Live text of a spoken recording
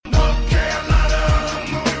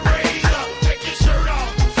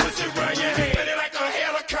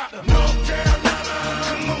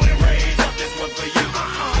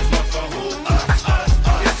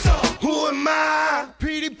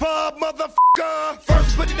Shanika.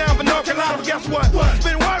 First put it down for North Carolina, but guess what? It's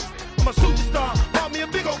been work. I'm a superstar. Bought me a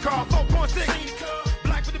big old car, 4.6.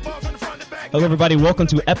 Black with the balls on the front and back. Hello, everybody. Welcome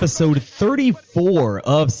to episode 34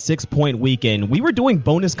 of 6 Point Weekend. We were doing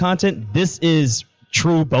bonus content. This is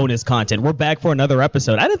true bonus content. We're back for another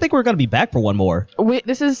episode. I didn't think we were going to be back for one more.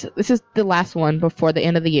 This is the last one before the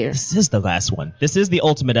end of the year. This is the last one. This is the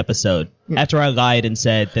ultimate episode. After I lied and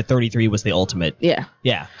said that 33 was the ultimate. Yeah.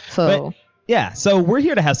 Yeah. So. So we're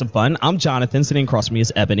here to have some fun. I'm Jonathan. Sitting across from me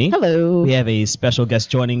is Ebony. Hello. We have a special guest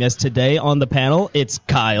joining us today on the panel. It's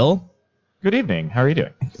Kyle. Good evening. How are you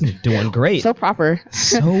doing? Doing great. So proper.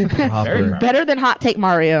 So proper. Better than Hot Take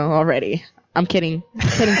Mario already. I'm kidding.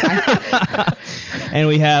 And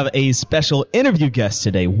we have a special interview guest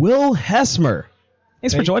today, Will Hesmer.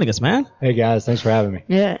 Thanks for joining us, man. Hey, guys. Thanks for having me.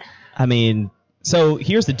 Yeah. I mean, so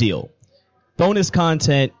here's the deal. Bonus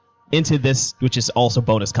content into this, which is also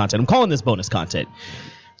bonus content. I'm calling this bonus content.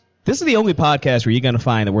 This is the only podcast where you're going to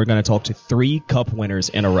find that we're going to talk to 3 cup winners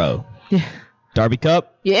in a row. Yeah. Derby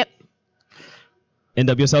Cup, Yep.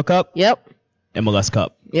 NWSL Cup, Yep. MLS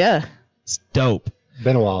Cup. Yeah. It's dope.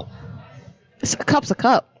 Been a while. A cup's a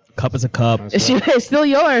cup. Cup is a cup. It's still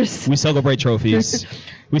yours. We celebrate trophies.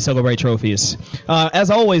 We celebrate trophies. As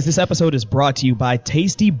always, this episode is brought to you by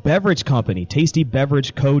Tasty Beverage Company,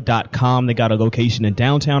 tastybeverageco.com. They got a location in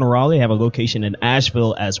downtown Raleigh. They have a location in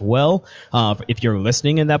Asheville as well. If you're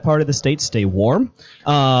listening in that part of the state, stay warm.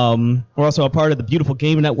 We're also a part of the beautiful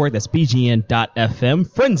game network. That's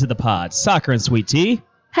bgn.fm. Friends of the pod, Soccer and Sweet Tea.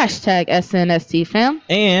 Hashtag SNST fam.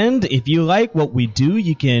 And if you like what we do,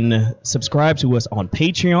 you can subscribe to us on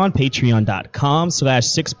Patreon,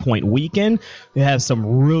 patreon.com/6pointweekend. We have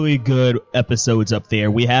some really good episodes up there.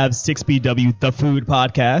 We have 6BW, the food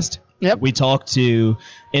podcast. Yep. We talked to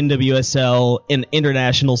NWSL and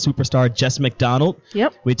international superstar Jess McDonald.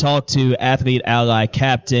 Yep. We talked to athlete ally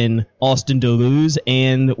captain Austin Deleuze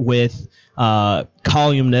and with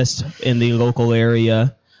columnist in the local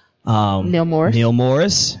area, Neil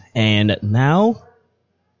Morris. And now,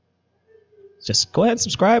 just go ahead and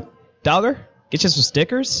subscribe. $1. Get you some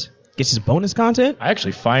stickers. Get you some bonus content. I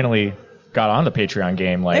actually finally got on the Patreon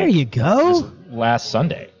game There you go. last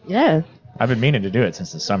Sunday. Yeah. I've been meaning to do it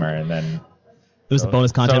since the summer, and then It was the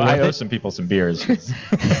bonus content so I worth owe it? some people some beers. Was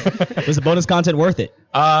the bonus content worth it?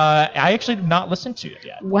 I actually have not listened to it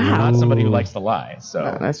yet. Wow. I'm not somebody who likes to lie. So,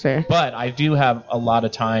 Oh, that's fair. But I do have a lot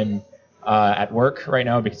of time at work right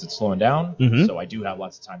now because it's slowing down. Mhm. So I do have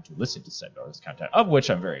lots of time to listen to said bonus content, of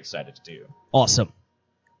which I'm very excited to do. Awesome.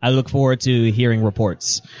 I look forward to hearing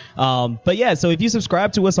reports. But yeah, so if you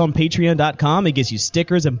subscribe to us on patreon.com, it gives you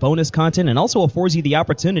stickers and bonus content and also affords you the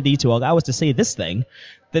opportunity to allow us to say this thing,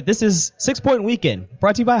 that this is 6 Point Weekend,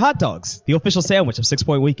 brought to you by Hot Dogs, the official sandwich of 6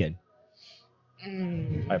 Point Weekend.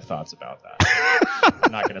 I have thoughts about that.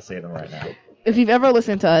 I'm not going to say them right now. If you've ever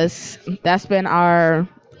listened to us, that's been our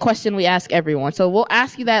question we ask everyone. So we'll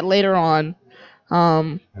ask you that later on.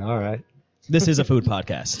 All right. This is a food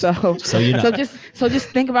podcast. So you know. So just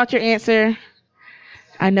think about your answer.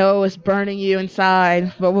 I know it's burning you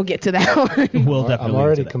inside, but we'll get to that one. We'll definitely I'm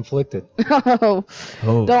already get to that. conflicted.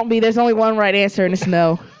 Oh, don't be. There's only one right answer, and it's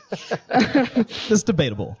no. It's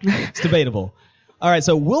debatable. It's debatable. All right,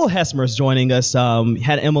 so Will Hesmer is joining us.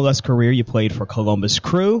 Had an MLS career. You played for Columbus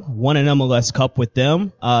Crew, won an MLS Cup with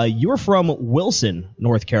them. You were from Wilson,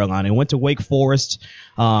 North Carolina, went to Wake Forest.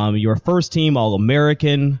 You were first team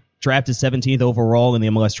All-American, drafted 17th overall in the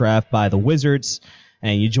MLS draft by the Wizards,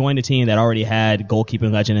 and you joined a team that already had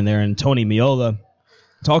goalkeeping legend in there, and Tony Meola.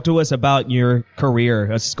 Talk to us about your career,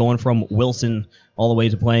 just going from Wilson all the way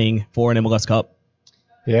to playing for an MLS Cup.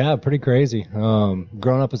 Yeah, pretty crazy.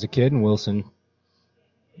 Growing up as a kid in Wilson,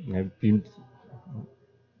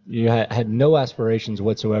 you had no aspirations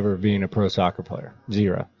whatsoever of being a pro soccer player.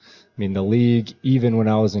 Zero. I mean, the league, even when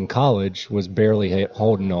I was in college, was barely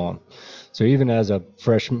holding on. So even as a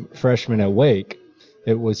freshman at Wake,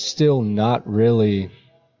 it was still not really,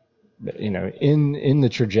 in the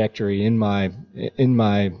trajectory, in my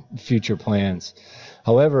future plans.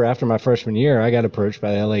 However, after my freshman year, I got approached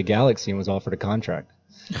by the LA Galaxy and was offered a contract.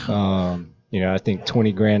 I think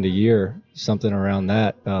 $20,000 a year, something around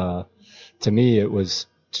that. To me, it was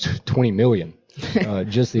 $20 million.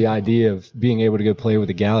 Just the idea of being able to go play with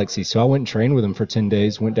the Galaxy. So I went and trained with them for 10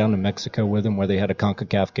 days, went down to Mexico with them where they had a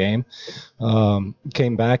CONCACAF game.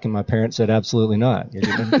 Came back and my parents said, absolutely not. You're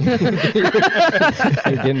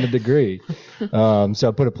getting a degree. So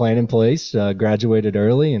I put a plan in place, graduated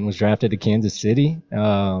early and was drafted to Kansas City.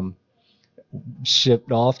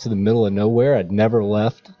 Shipped off to the middle of nowhere. I'd never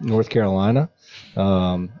left North Carolina.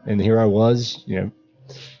 And here I was,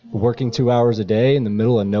 working 2 hours a day in the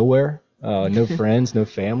middle of nowhere. No friends, no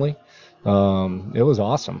family. it was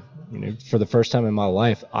awesome. For the first time in my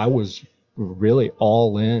life, I was really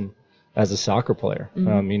all in as a soccer player.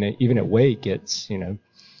 Even at Wake, it's,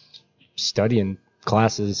 studying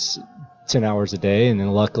classes 10 hours a day, and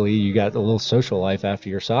then luckily you got a little social life after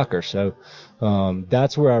your soccer. So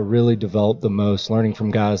that's where I really developed the most, learning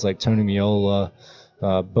from guys like Tony Miola,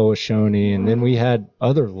 Boashoni, and then we had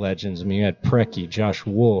other legends. You had Preki, Josh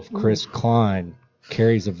Wolf, Chris Klein,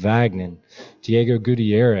 Kerry Zavagnin, Diego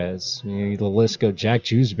Gutierrez, the list goes, Jack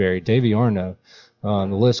Jewsbury, Davey Arno, the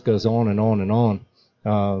list goes on and on and on.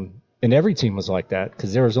 And every team was like that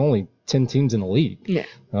because there was only 10 teams in the league. Yeah.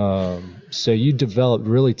 So you develop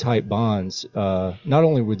really tight bonds, not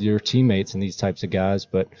only with your teammates and these types of guys,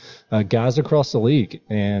 but guys across the league.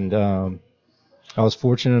 And I was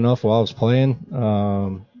fortunate enough while I was playing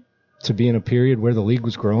to be in a period where the league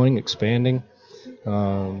was growing, expanding,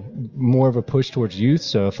 more of a push towards youth.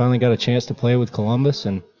 So I finally got a chance to play with Columbus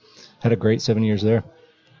and had a great 7 years there.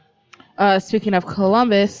 Speaking of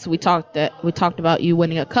Columbus, we talked about you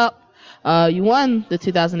winning a cup. You won the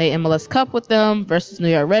 2008 MLS Cup with them versus New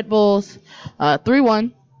York Red Bulls,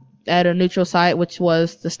 3-1 at a neutral site, which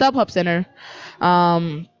was the StubHub Center.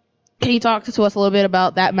 Can you talk to us a little bit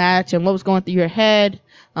about that match and what was going through your head?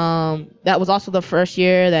 That was also the first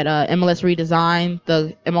year that MLS redesigned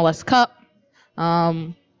the MLS Cup.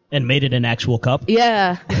 And made it an actual cup?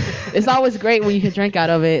 Yeah. It's always great when you can drink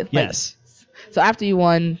out of it. Yes. So after you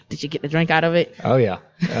won, did you get the drink out of it? Oh, yeah.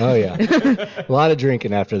 A lot of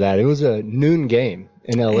drinking after that. It was a noon game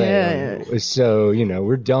in L.A. Yeah. So,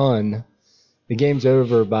 we're done. The game's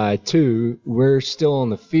over by 2. We're still on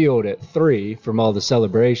the field at 3 from all the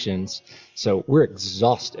celebrations. So we're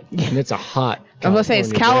exhausted. And it's a hot I was going to say,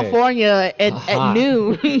 it's California at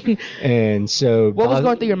noon. And so... What was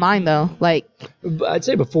going through your mind, though? I'd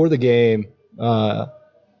say before the game...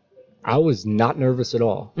 I was not nervous at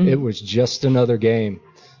all. Mm-hmm. It was just another game.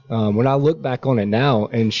 When I look back on it now,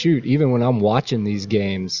 and shoot, even when I'm watching these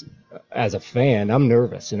games as a fan, I'm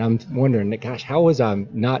nervous. And I'm wondering, gosh, how was I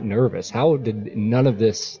not nervous? How did none of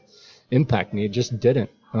this impact me? It just didn't.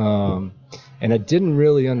 And I didn't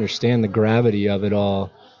really understand the gravity of it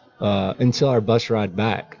all until our bus ride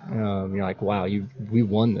back. You're like, wow, we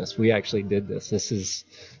won this. We actually did this. This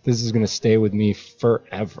is going to stay with me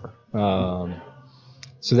forever.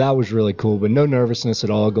 So that was really cool, but no nervousness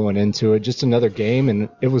at all going into it. Just another game, and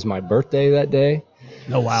it was my birthday that day.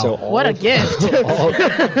 Oh, wow. So what a gift.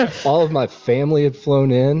 all of my family had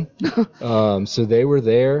flown in, so they were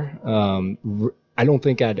there. I don't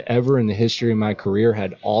think I'd ever in the history of my career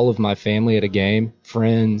had all of my family at a game,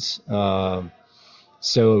 friends.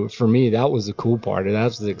 So for me, that was the cool part. That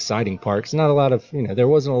was the exciting part. 'Cause not a lot of, there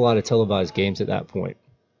wasn't a lot of televised games at that point.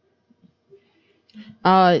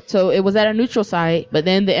 So it was at a neutral site, but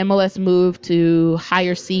then the MLS moved to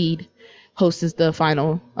higher seed hosts the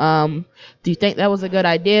final. Do you think that was a good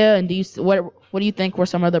idea? And what do you think were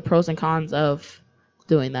some of the pros and cons of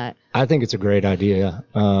doing that? I think it's a great idea.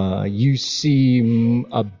 You see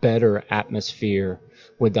a better atmosphere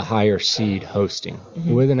with the higher seed hosting,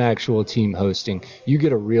 with an actual team hosting. You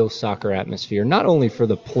get a real soccer atmosphere, not only for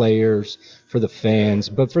the players, for the fans,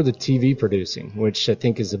 but for the TV producing, which I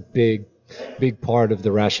think is a big part of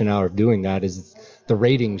the rationale of doing that is the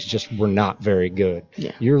ratings just were not very good.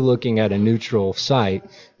 Yeah. You're looking at a neutral site.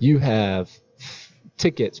 You have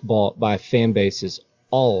tickets bought by fan bases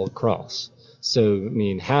all across. So,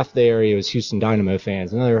 half the area is Houston Dynamo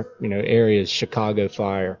fans. Another, area is Chicago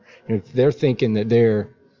Fire. They're thinking that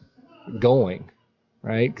they're going,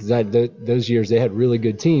 right? Because those years they had really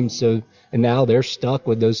good teams. And now they're stuck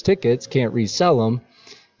with those tickets, can't resell them.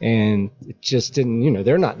 And it just didn't,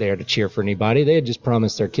 they're not there to cheer for anybody. They had just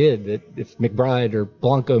promised their kid that if McBride or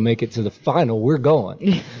Blanco make it to the final, we're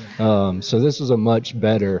going. So this was a much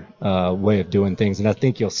better way of doing things. And I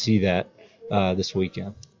think you'll see that this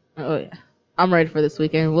weekend. Oh, yeah. I'm ready for this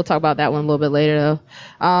weekend. We'll talk about that one a little bit later,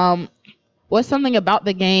 though. What's something about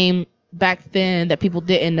the game back then that people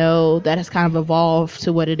didn't know that has kind of evolved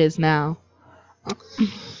to what it is now?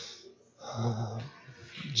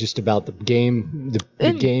 Just about the game,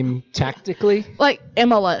 the game tactically? Like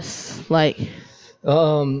MLS,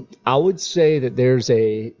 I would say that there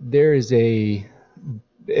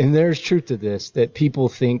is truth to this, that people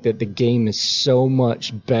think that the game is so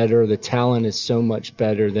much better, the talent is so much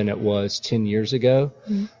better than it was 10 years ago.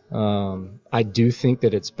 Mm-hmm. I do think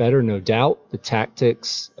that it's better, no doubt, the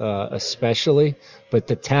tactics especially, but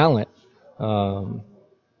the talent,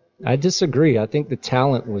 I disagree. I think the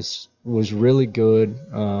talent was really good,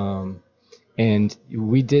 and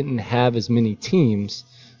we didn't have as many teams,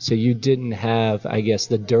 so you didn't have, I guess,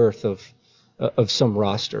 the dearth of of some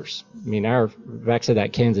rosters. I mean, back to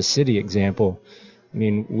that Kansas City example, I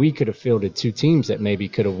mean, we could have fielded 2 teams that maybe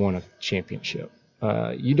could have won a championship.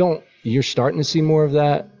 You're starting to see more of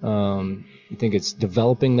that. I think it's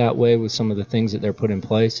developing that way with some of the things that they're put in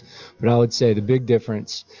place. But I would say the big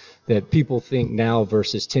difference that people think now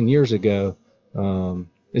versus 10 years ago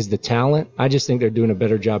is the talent. I just think they're doing a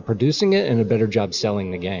better job producing it and a better job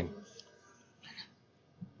selling the game.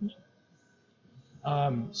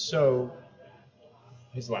 So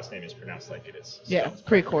his last name is pronounced like it is. Yeah,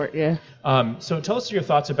 Precourt, yeah. So tell us your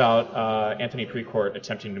thoughts about Anthony Precourt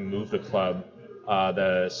attempting to move the club,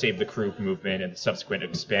 the Save the Crew movement, and the subsequent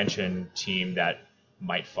expansion team that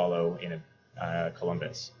might follow in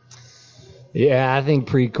Columbus. Yeah, I think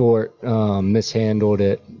Precourt mishandled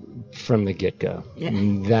it from the get-go. Yeah.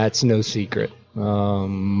 That's no secret.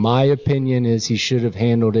 My opinion is he should have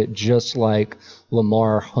handled it just like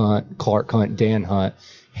Lamar Hunt, Clark Hunt, Dan Hunt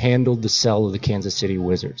handled the sale of the Kansas City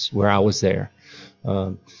Wizards, where I was there.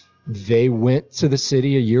 They went to the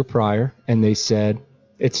city a year prior, and they said,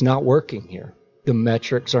 it's not working here. The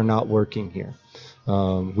metrics are not working here.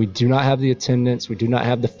 We do not have the attendance. We do not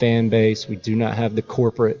have the fan base. We do not have the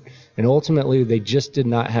corporate. And ultimately, they just did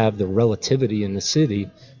not have the relativity in the city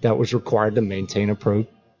that was required to maintain a pro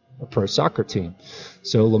soccer team.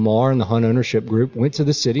 So Lamar and the Hunt ownership group went to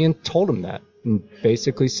the city and told them that, and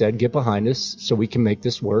basically said, get behind us so we can make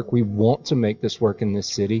this work. We want to make this work in this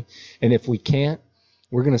city. And if we can't,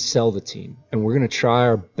 we're going to sell the team. And we're going to try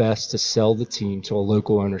our best to sell the team to a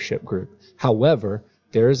local ownership group. However,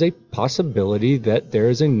 there is a possibility that there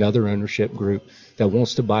is another ownership group that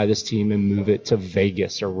wants to buy this team and move it to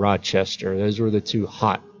Vegas or Rochester. Those were the 2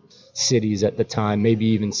 hot cities at the time, maybe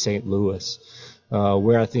even St. Louis.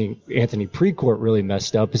 Where I think Anthony Precourt really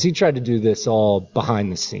messed up is he tried to do this all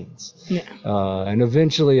behind the scenes. Yeah. And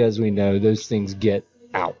eventually, as we know, those things get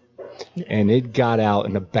out. And it got out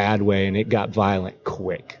in a bad way, and it got violent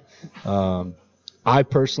quick. I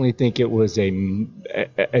personally think it was a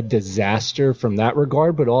disaster from that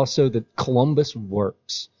regard, but also that Columbus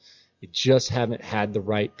works. You just haven't had the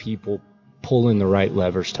right people pulling the right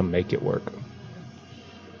levers to make it work.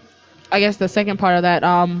 I guess the second part of that,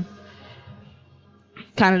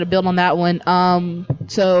 kind of to build on that one,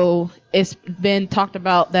 so it's been talked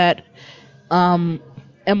about that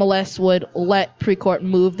MLS would let Precourt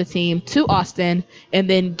move the team to Austin and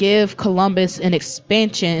then give Columbus an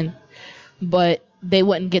expansion, but they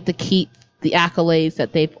wouldn't get to keep the accolades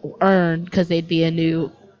that they've earned because they'd be a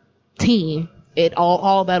new team.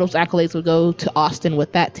 All of those accolades would go to Austin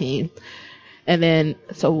with that team. And then,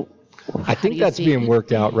 so I think that's being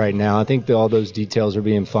worked out right now. I think that all those details are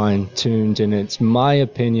being fine-tuned, and it's my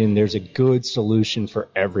opinion there's a good solution for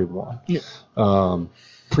everyone. Yeah.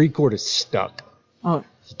 Precourt is stuck. Oh.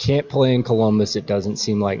 He can't play in Columbus, it doesn't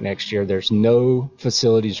seem like, next year. There's no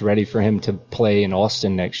facilities ready for him to play in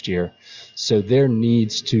Austin next year. So there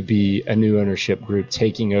needs to be a new ownership group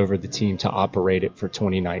taking over the team to operate it for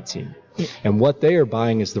 2019. Yeah. And what they are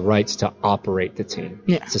buying is the rights to operate the team.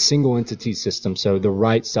 Yeah. It's a single entity system, so the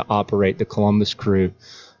rights to operate the Columbus Crew.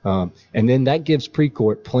 And then that gives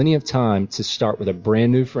Precourt plenty of time to start with a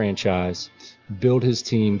brand new franchise, build his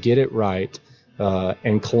team, get it right,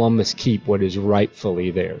 and Columbus keep what is rightfully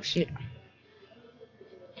theirs. Yeah.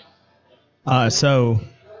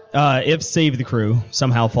 If Save the Crew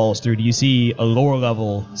somehow falls through, do you see a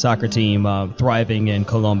lower-level soccer team thriving in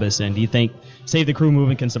Columbus, and do you think Save the Crew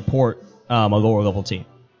movement can support a lower-level team?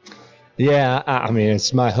 Yeah, I mean,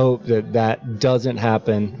 it's my hope that that doesn't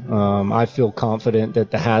happen. I feel confident that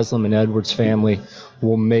the Haslam and Edwards family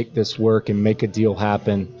will make this work and make a deal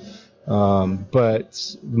happen.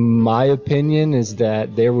 But my opinion is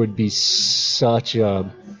that there would be such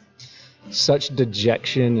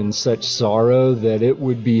dejection and such sorrow that it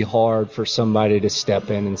would be hard for somebody to step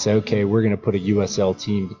in and say, okay, we're going to put a USL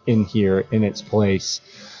team in here in its place.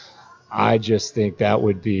 I just think that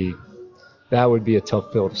would be a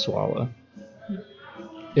tough pill to swallow.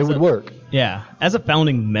 It would work. Yeah. As a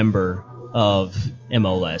founding member of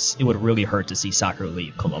MLS, it would really hurt to see soccer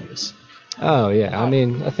leave Columbus. Oh, yeah. I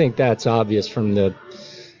mean, I think that's obvious from the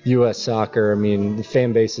U.S. soccer. I mean, the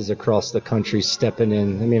fan bases across the country stepping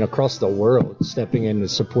in, I mean, across the world, stepping in to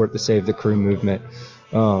support the Save the Crew movement.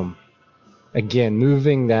 Again,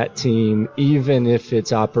 moving that team, even if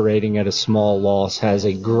it's operating at a small loss, has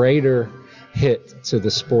a greater hit to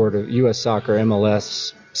the sport of U.S. soccer,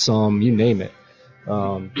 MLS, you name it,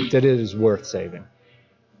 that it is worth saving.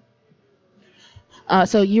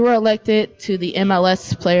 So you were elected to the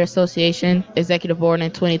MLS Player Association Executive Board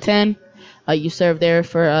in 2010. You served there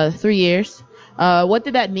for 3 years. What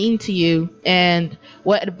did that mean to you, and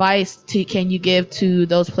what advice can you give to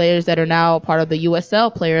those players that are now part of the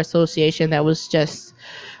USL Player Association that was just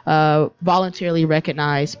voluntarily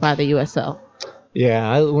recognized by the USL?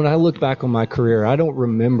 Yeah, when I look back on my career, I don't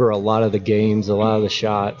remember a lot of the games, a lot of the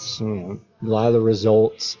shots, a lot of the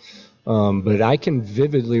results, but I can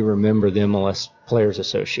vividly remember the MLS Players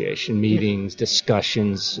Association meetings,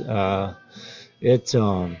 discussions. It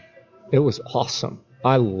was awesome.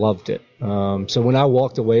 I loved it. So when I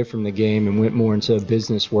walked away from the game and went more into the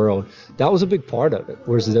business world, that was a big part of it,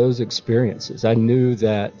 was those experiences. I knew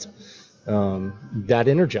that that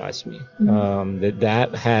energized me,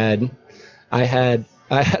 I had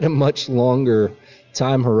a much longer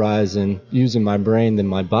time horizon using my brain than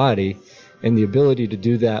my body, and the ability to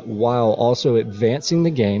do that while also advancing the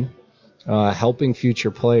game, helping future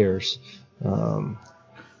players.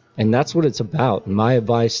 And that's what it's about. My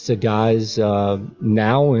advice to guys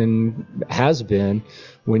now and has been,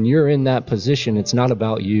 when you're in that position, it's not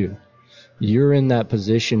about you. You're in that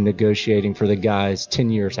position negotiating for the guys 10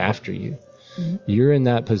 years after you. Mm-hmm. You're in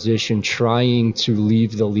that position trying to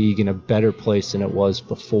leave the league in a better place than it was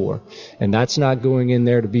before. And that's not going in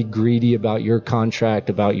there to be greedy about your contract,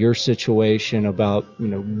 about your situation, about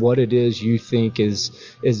what it is you think is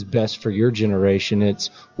best for your generation. It's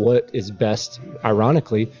what is best,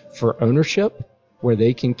 ironically, for ownership, where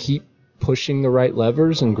they can keep pushing the right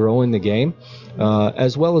levers and growing the game,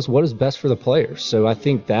 as well as what is best for the players. So I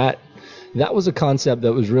think that was a concept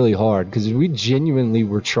that was really hard, because we genuinely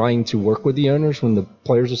were trying to work with the owners when the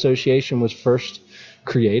Players Association was first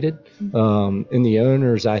created. And the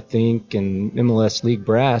owners, I think, and MLS League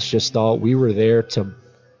Brass just thought we were there to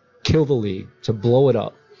kill the league, to blow it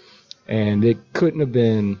up. And it couldn't have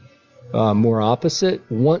been more opposite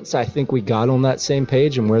once I think we got on that same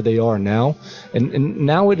page and where they are now. And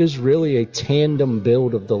now it is really a tandem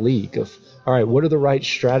build of the league of, all right, what are the right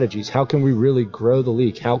strategies? How can we really grow the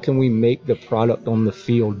league? How can we make the product on the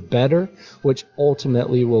field better, which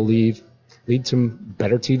ultimately will lead to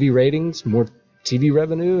better TV ratings, more TV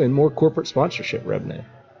revenue, and more corporate sponsorship revenue?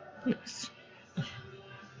 Yes.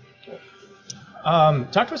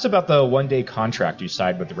 Talk to us about the one-day contract you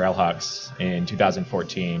signed with the Railhawks in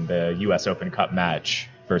 2014, the U.S. Open Cup match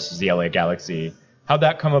versus the LA Galaxy. How'd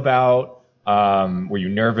that come about? Were you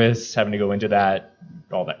nervous having to go into that?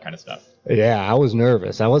 All that kind of stuff. Yeah, I was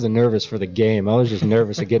nervous. I wasn't nervous for the game. I was just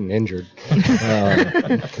nervous of getting injured.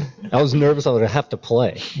 I was nervous I would have to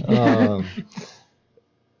play.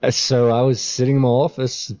 So I was sitting in my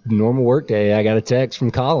office, normal work day. I got a text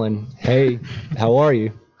from Colin. Hey, how are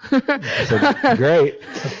you? I said, great.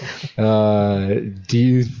 Do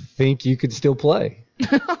you think you could still play?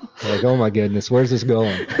 Like, oh my goodness, where's this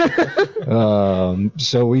going?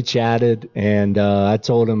 So we chatted, and I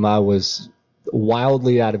told him I was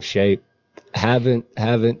wildly out of shape.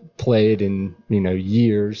 Haven't played in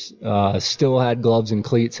years. Still had gloves and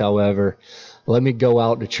cleats, however. Let me go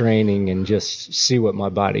out to training and just see what my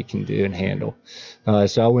body can do and handle.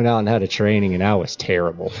 So I went out and had a training, and I was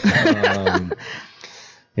terrible. I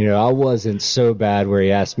wasn't so bad where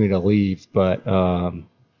he asked me to leave, but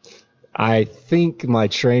I think my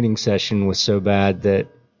training session was so bad that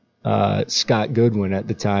Scott Goodwin at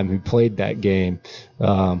the time, who played that game,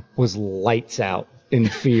 was lights out in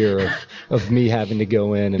fear of me having to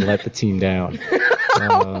go in and let the team down.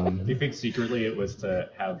 Do you think secretly it was to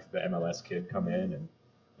have the MLS kid come in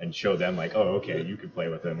and show them, like, oh, okay, you can play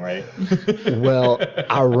with him, right? Well,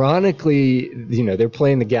 ironically, they're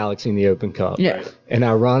playing the Galaxy in the Open Cup. Yeah. Right. And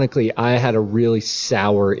ironically, I had a really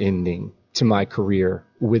sour ending to my career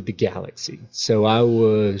with the Galaxy. So I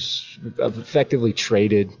was effectively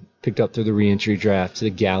traded, picked up through the reentry draft to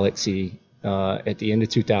the Galaxy at the end of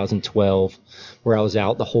 2012, where I was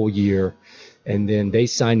out the whole year. And then they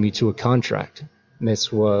signed me to a contract. And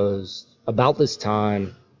this was about this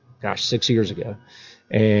time, 6 years ago.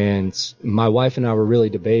 And my wife and I were really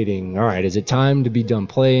debating, all right, is it time to be done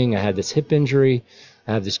playing? I had this hip injury.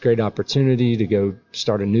 I have this great opportunity to go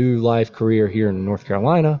start a new life career here in North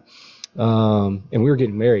Carolina. And we were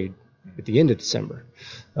getting married at the end of December.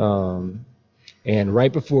 And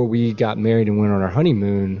right before we got married and went on our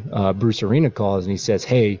honeymoon, Bruce Arena calls and he says,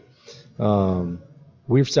 hey,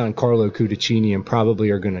 we've signed Carlo Cudicini and probably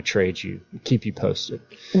are going to trade you. Keep you posted.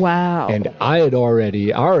 Wow. And I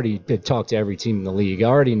already had talked to every team in the league. I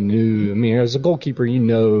already knew, as a goalkeeper,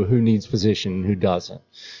 who needs position and who doesn't.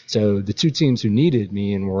 So the two teams who needed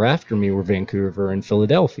me and were after me were Vancouver and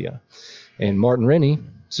Philadelphia. And Martin Rennie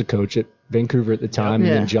is a coach at Vancouver at the time. And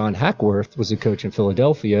Yeah. then John Hackworth was a coach in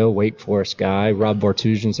Philadelphia, Wake Forest guy. Rob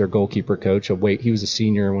Bartusian's their goalkeeper coach at Wake. He was a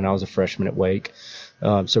senior when I was a freshman at Wake.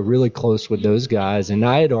 So really close with those guys. And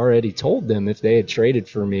I had already told them if they had traded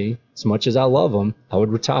for me, as much as I love them, I would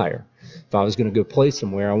retire. If I was going to go play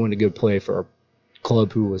somewhere, I wanted to go play for a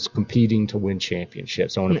club who was competing to win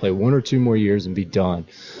championships. I want to play 1 or 2 more years and be done.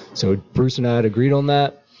 So Bruce and I had agreed on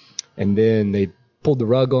that. And then they pulled the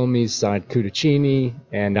rug on me, signed Cudicini,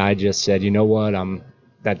 and I just said, you know what,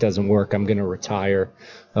 that doesn't work. I'm going to retire.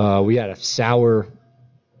 We had a sour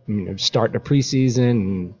start to preseason.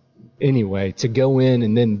 And anyway, to go in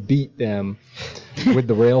and then beat them with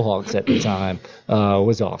the Railhawks at the time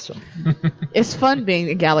was awesome. It's fun being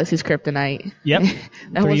the Galaxy's kryptonite. Yep.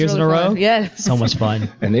 That 3 was years in a really row. fun. Yeah. So much fun.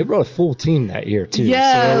 And they brought a full team that year, too.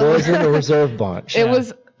 Yeah. So it wasn't a reserve bunch. It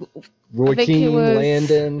was. Roy I think it Keane, was-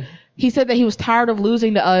 Landon. He said that he was tired of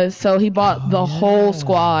losing to us, so he bought the whole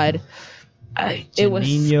squad. It was.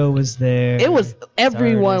 Janino was there. It was.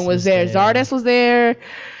 Everyone Zardes was there. Zardes was there.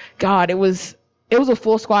 God, it was a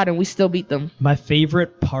full squad, and we still beat them. My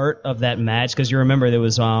favorite part of that match, because you remember there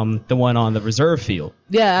was the one on the reserve field.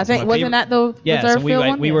 Yeah, I think my wasn't favorite- that the Yeah, reserve so we field like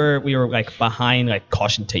one? we were like behind like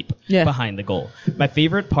caution tape Yeah. behind the goal. My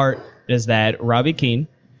favorite part is that Robbie Keane,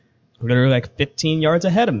 literally like 15 yards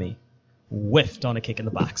ahead of me, whiffed on a kick in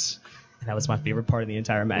the box. And that was my favorite part of the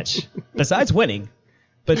entire match. Besides winning,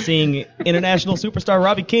 but seeing international superstar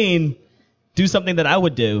Robbie Keane do something that I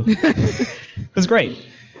would do was great.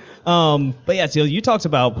 But yeah, so you talked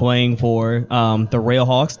about playing for the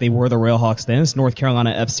Railhawks. They were the Railhawks then. It's North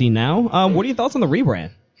Carolina FC now. What are your thoughts on the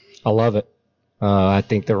rebrand? I love it. I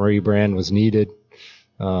think the rebrand was needed.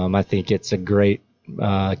 I think it's a great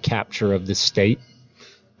capture of the state.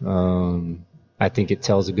 I think it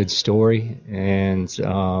tells a good story. And,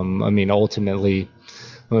 ultimately,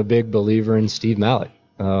 I'm a big believer in Steve Mallett.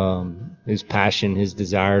 His passion, his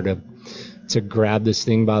desire to grab this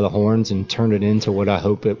thing by the horns and turn it into what I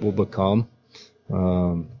hope it will become.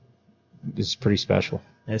 Is pretty special.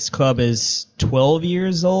 This club is 12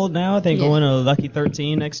 years old now. I think Yeah. going to Lucky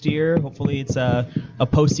 13 next year. Hopefully it's a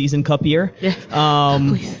postseason cup year. Yeah.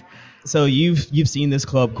 Please. So you've seen this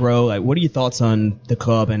club grow. Like, what are your thoughts on the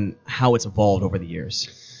club and how it's evolved over the years?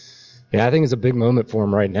 Yeah, I think it's a big moment for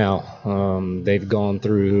them right now. They've gone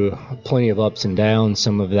through plenty of ups and downs.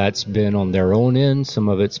 Some of that's been on their own end. Some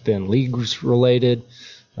of it's been leagues related.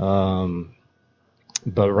 But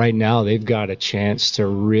right now they've got a chance to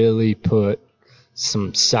really put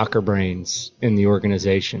some soccer brains in the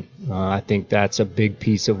organization. I think that's a big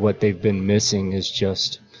piece of what they've been missing is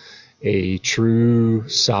just a true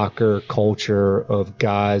soccer culture of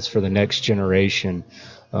guys for the next generation.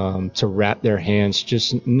 To wrap their hands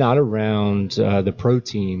just not around the pro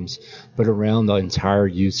teams, but around the entire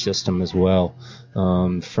youth system as well,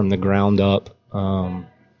 from the ground up. I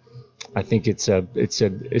think it's a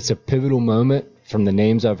pivotal moment from the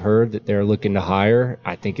names I've heard that they're looking to hire.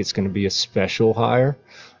 I think it's going to be a special hire.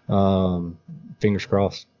 Fingers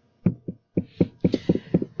crossed.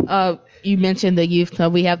 You mentioned the youth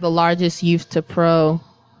club. We have the largest youth to pro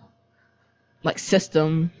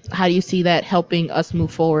system. How do you see that helping us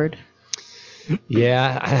move forward?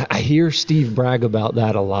 Yeah, I hear Steve brag about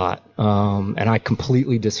that a lot, and I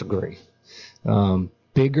completely disagree.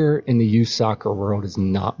 Bigger in the youth soccer world is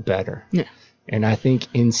not better. Yeah. And I think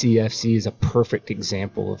NCFC is a perfect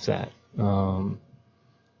example of that.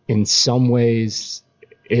 In some ways,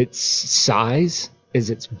 its size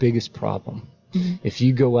is its biggest problem. Mm-hmm. If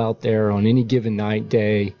you go out there on any given night,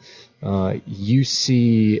 day, you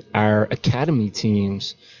see our academy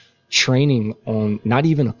teams training on not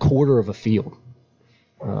even a quarter of a field.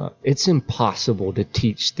 It's impossible to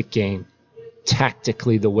teach the game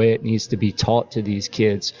tactically the way it needs to be taught to these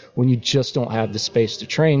kids when you just don't have the space to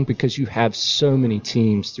train because you have so many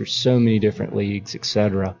teams through so many different leagues,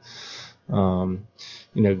 etc.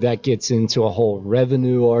 That gets into a whole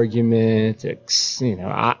revenue argument.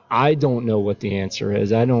 I don't know what the answer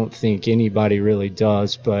is. I don't think anybody really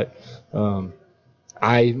does, but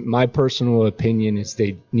my personal opinion is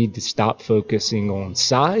they need to stop focusing on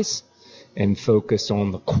size and focus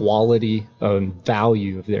on the quality and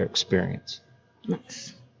value of their experience.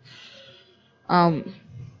 Nice. That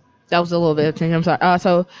was a little bit of change. I'm sorry.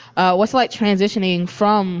 So what's it like transitioning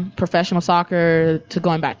from professional soccer to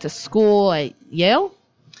going back to school at Yale?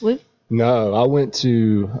 No, I went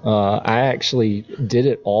to, I actually did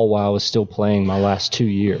it all while I was still playing my last 2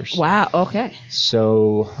 years. Wow, okay.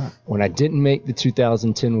 So when I didn't make the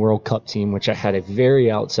 2010 World Cup team, which I had a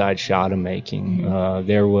very outside shot of making,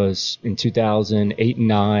 there was in 2008 and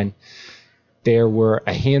 2009, there were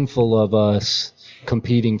a handful of us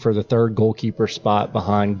competing for the third goalkeeper spot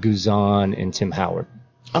behind Guzan and Tim Howard.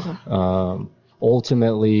 Okay.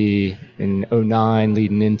 Ultimately, in 2009,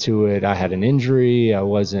 leading into it, I had an injury. I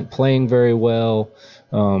wasn't playing very well.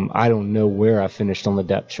 I don't know where I finished on the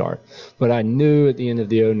depth chart. But I knew at the end of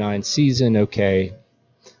the 2009 season, okay,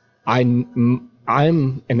 I'm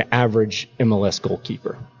an average MLS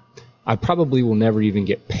goalkeeper. I probably will never even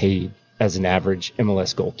get paid as an average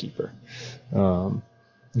MLS goalkeeper.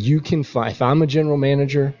 You can find, if I'm a general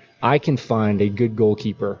manager, I can find a good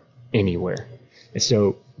goalkeeper anywhere. And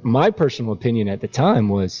so my personal opinion at the time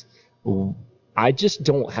was, I just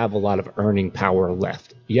don't have a lot of earning power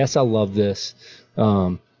left. Yes, I love this.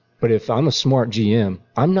 But if I'm a smart GM,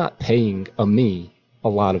 I'm not paying me a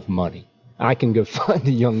lot of money. I can go find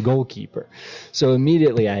a young goalkeeper. So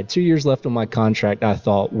immediately I had 2 years left on my contract. I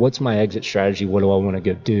thought, what's my exit strategy? What do I want to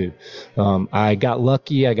go do? I got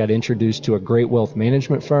lucky. I got introduced to a great wealth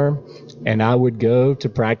management firm, and I would go to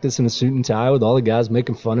practice in a suit and tie with all the guys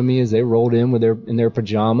making fun of me as they rolled in in their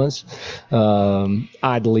pajamas.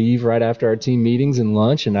 I'd leave right after our team meetings and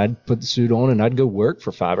lunch, and I'd put the suit on and I'd go work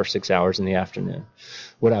for 5 or 6 hours in the afternoon.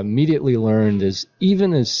 What I immediately learned is,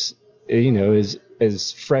 even as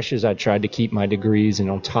fresh as I tried to keep my degrees and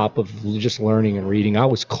on top of just learning and reading, I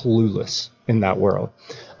was clueless in that world.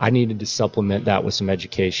 I needed to supplement that with some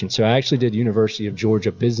education. So I actually did University of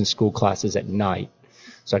Georgia business school classes at night.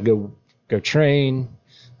 So I'd go train,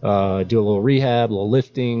 do a little rehab, a little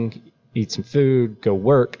lifting, eat some food, go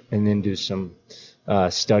work, and then do some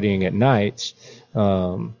studying at nights.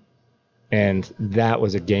 And that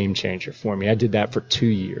was a game changer for me. I did that for 2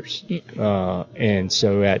 years. And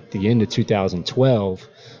so at the end of 2012,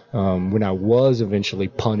 when I was eventually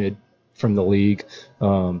punted from the league,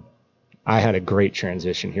 I had a great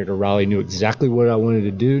transition here to Raleigh. Knew exactly what I wanted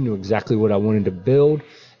to do, knew exactly what I wanted to build,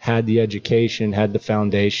 had the education, had the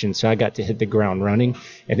foundation. So I got to hit the ground running,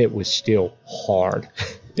 and it was still hard.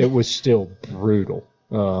 It was still brutal,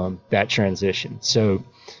 that transition. So,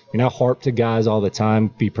 I harp to guys all the time,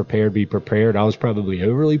 be prepared, be prepared. I was probably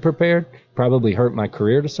overly prepared, probably hurt my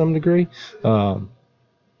career to some degree. I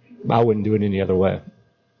wouldn't do it any other way.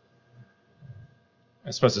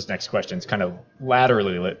 I suppose this next question is kind of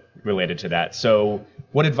laterally related to that. So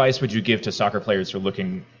what advice would you give to soccer players who are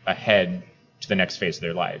looking ahead to the next phase of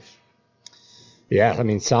their life? Yeah, I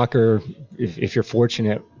mean, soccer, if you're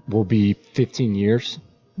fortunate, will be 15 years.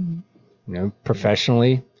 Mm-hmm.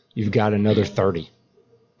 Professionally, you've got another 30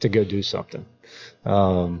 to go do something.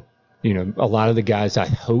 A lot of the guys I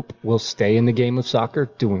hope will stay in the game of soccer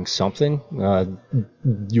doing something.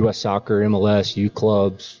 U.S. Soccer, MLS, U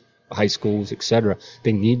clubs, high schools, etc.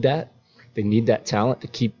 They need that. They need that talent to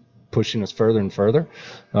keep pushing us further and further.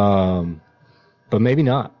 But maybe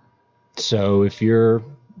not. So if you're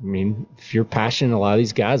passionate, a lot of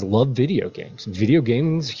these guys love video games. Video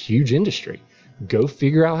gaming is a huge industry. Go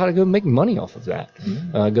figure out how to go make money off of that.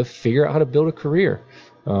 Go figure out how to build a career.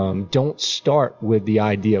 Don't start with the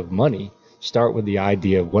idea of money. Start with the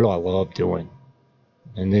idea of what do I love doing,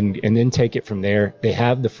 and then take it from there. They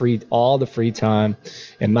have all the free time,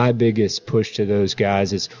 and my biggest push to those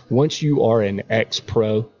guys is, once you are an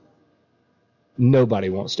ex-pro, nobody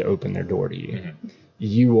wants to open their door to you. Mm-hmm.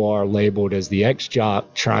 You are labeled as the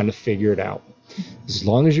ex-jock trying to figure it out. As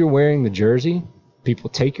long as you're wearing the jersey,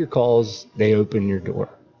 people take your calls. They open your door.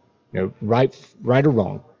 Right or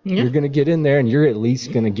wrong. Yeah. You're going to get in there, and you're at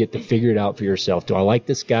least going to get to figure it out for yourself. Do I like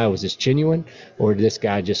this guy? Was this genuine? Or did this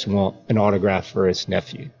guy just want an autograph for his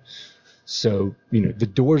nephew? So, the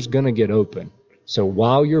door's going to get open. So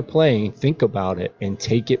while you're playing, think about it and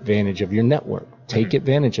take advantage of your network. Take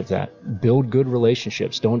advantage of that. Build good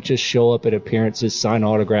relationships. Don't just show up at appearances, sign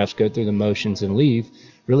autographs, go through the motions, and leave.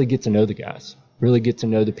 Really get to know the guys. Really get to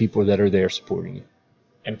know the people that are there supporting you.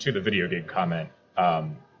 And to the video game comment,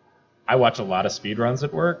 I watch a lot of speedruns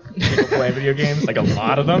at work. People playing video games, like a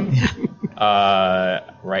lot of them.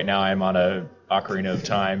 Right now I'm on a Ocarina of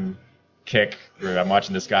Time kick where I'm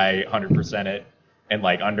watching this guy 100% it in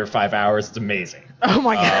like under 5 hours. It's amazing. Oh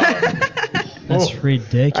my God. That's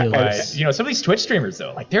ridiculous. Some of these Twitch streamers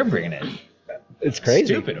though, like they're bringing in it's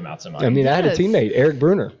crazy. Stupid amounts of money. I mean, I had a teammate, Eric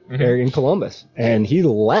Bruner, Eric in Columbus, and he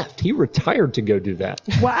left. He retired to go do that.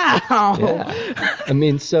 Wow. Yeah. I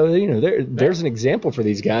mean, so, there's an example for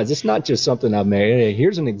these guys. It's not just something I've made. Hey,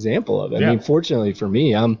 here's an example of it. Yeah. I mean, fortunately for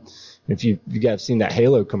me, I'm If you guys have seen that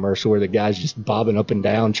Halo commercial where the guy's just bobbing up and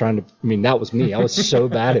down trying to, I mean, that was me. I was so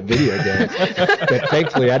bad at video games that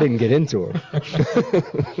thankfully I didn't get into them.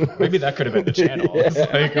 Maybe that could have been the channel.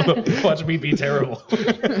 Like, watch me be terrible.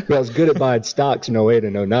 But I was good at buying stocks in 08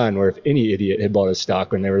 and 09, where if any idiot had bought a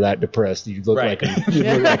stock when they were that depressed, you'd look Right. like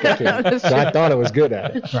a kid. So I thought I was good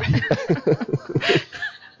at it.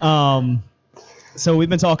 So we've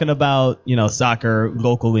been talking about, soccer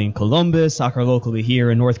locally in Columbus, soccer locally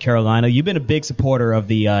here in North Carolina. You've been a big supporter of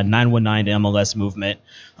the 919 MLS movement.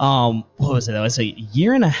 What was it? I would say a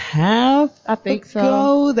year and a half I think so.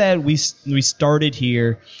 ago that we started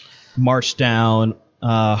here, marched down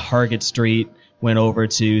Hargett Street, went over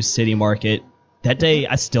to City Market. That day,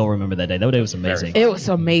 I still remember that day. That day was amazing. It was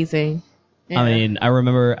amazing. Yeah. I mean, I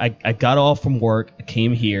remember I got off from work, I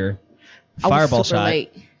came here, I was fireball super shot.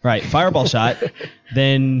 late. Right, fireball shot.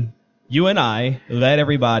 Then you and I led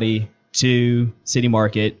everybody to City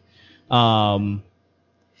Market. I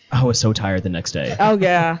was so tired the next day. Oh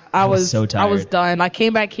yeah, I was so tired. I was done. I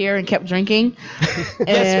came back here and kept drinking.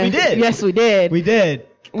 Yes, we did. Yes, we did. We did.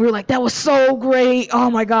 We were like, that was so great. Oh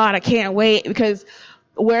my God, I can't wait, because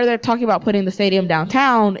where they're talking about putting the stadium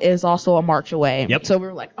downtown is also a march away. Yep. So we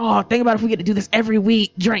were like, oh, think about if we get to do this every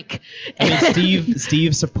week, drink. I mean,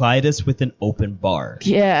 Steve supplied us with an open bar.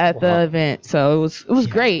 Yeah, at the event. So it was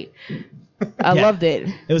great. I Yeah. loved it.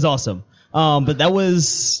 It was awesome. But that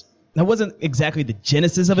wasn't exactly the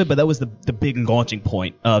genesis of it, but that was the big launching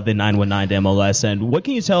point of the 919 to MLS. And what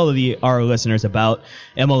can you tell our listeners about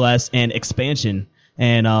MLS and expansion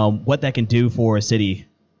and what that can do for a city?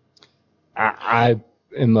 I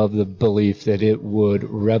am of the belief that it would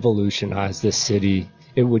revolutionize this city.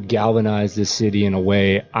 It would galvanize this city in a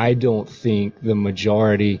way I don't think the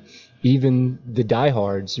majority, even the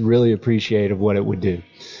diehards, really appreciate of what it would do.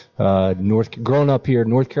 Growing up here,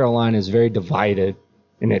 North Carolina is very divided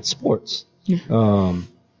in its sports. I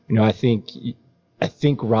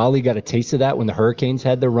think Raleigh got a taste of that when the Hurricanes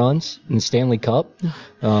had their runs in the Stanley Cup.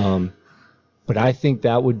 But I think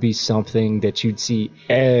that would be something that you'd see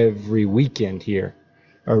every weekend here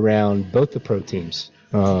around both the pro teams.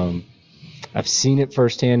 I've seen it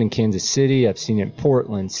firsthand in Kansas City. I've seen it in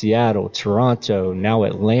Portland, Seattle, Toronto, now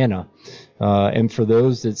Atlanta. And for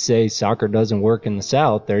those that say soccer doesn't work in the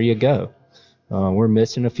South, there you go. We're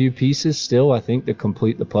missing a few pieces still, I think, to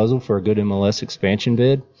complete the puzzle for a good MLS expansion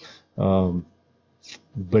bid.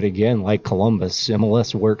 But again, like Columbus,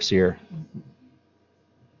 MLS works here.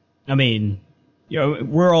 I mean,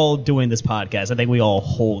 we're all doing this podcast. I think we all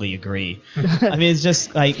wholly agree. I mean, it's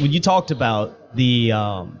just like when you talked about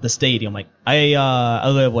the stadium. Like I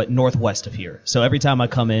live northwest of here, so every time I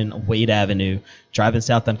come in Wade Avenue, driving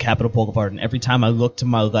south on Capitol Boulevard, and every time I look to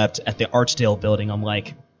my left at the Archdale building, I'm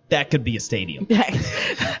like, that could be a stadium.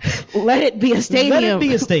 Let it be a stadium. Let it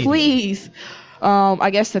be a stadium. Please. I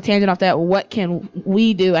guess the tangent off that, what can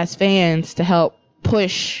we do as fans to help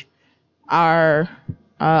push our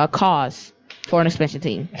cause for an expansion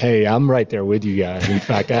team? Hey, I'm right there with you guys. In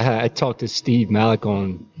fact, I talked to Steve Malik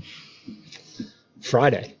on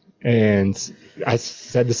Friday, and I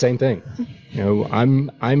said the same thing.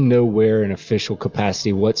 I'm nowhere in official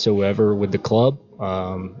capacity whatsoever with the club.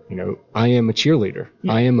 I am a cheerleader.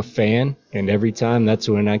 Yeah. I am a fan, and every time that's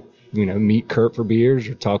when I, meet Kurt for beers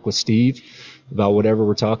or talk with Steve about whatever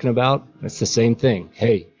we're talking about. It's the same thing.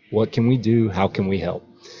 Hey, what can we do? How can we help?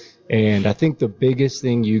 And I think the biggest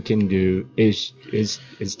thing you can do is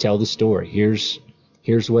tell the story.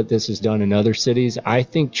 Here's what this has done in other cities. I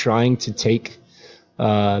think trying to take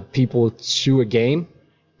people to a game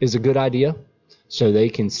is a good idea, so they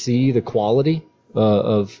can see the quality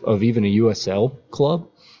of even a USL club,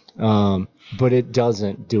 but it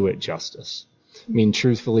doesn't do it justice. I mean,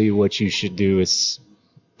 truthfully, what you should do is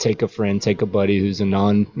take a friend, take a buddy who's a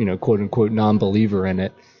quote unquote non-believer in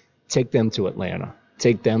it, take them to Atlanta,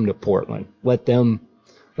 take them to Portland, let them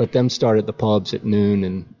start at the pubs at noon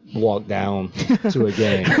and walk down to a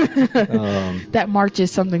game. That march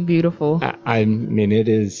is something beautiful. I mean,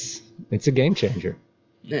 it's a game changer.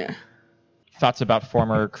 Yeah. Thoughts about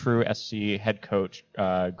former Crew SC head coach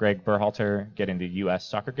Greg Berhalter getting the U.S.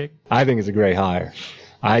 soccer gig? I think it's a great hire.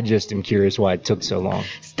 I just am curious why it took so long.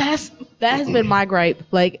 That has been my gripe.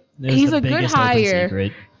 Like, he's a good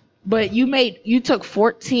hire, but you took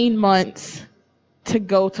 14 months to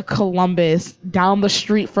go to Columbus, down the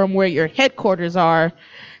street from where your headquarters are,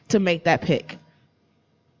 to make that pick.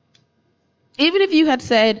 Even if you had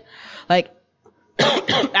said, like,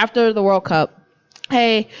 after the World Cup,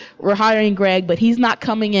 hey, we're hiring Greg, but he's not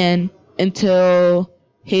coming in until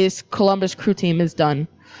his Columbus Crew team is done,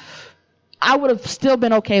 I would have still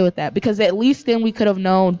been okay with that, because at least then we could have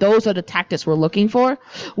known those are the tactics we're looking for.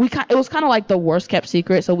 It was kind of like the worst kept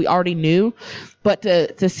secret, so we already knew. But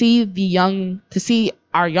to see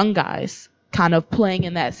our young guys kind of playing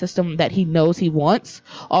in that system that he knows he wants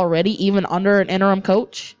already, even under an interim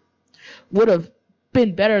coach, would have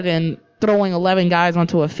been better than throwing 11 guys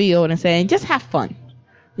onto a field and saying, just have fun.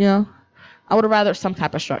 You know, I would have rather some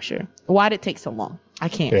type of structure. Why did it take so long? I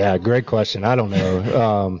can't. Yeah, great question. I don't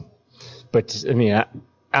know. But, I mean,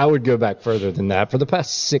 I would go back further than that. For the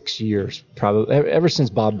past 6 years, probably, ever since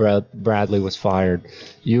Bob Bradley was fired,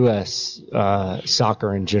 U.S.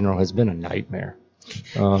 Soccer in general has been a nightmare.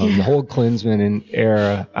 The whole Klinsmann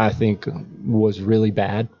era, I think, was really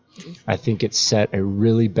bad. I think it set a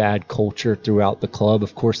really bad culture throughout the club.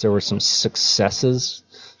 Of course, there were some successes,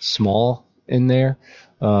 small, in there.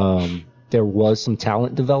 There was some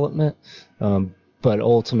talent development. But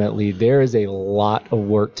ultimately, there is a lot of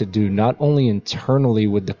work to do, not only internally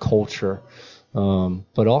with the culture,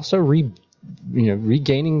 but also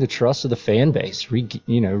regaining the trust of the fan base,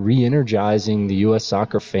 re-energizing the U.S.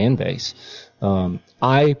 Soccer fan base.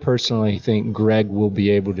 I personally think Greg will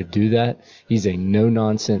be able to do that. He's a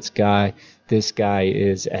no-nonsense guy. This guy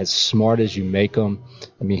is as smart as you make him.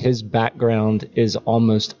 I mean, his background is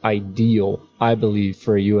almost ideal, I believe,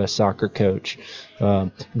 for a U.S. Soccer coach.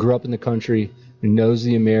 Grew up in the country, knows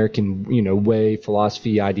the American, way,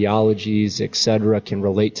 philosophy, ideologies, etc., can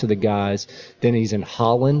relate to the guys. Then he's in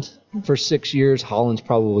Holland for 6 years. Holland's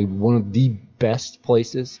probably one of the best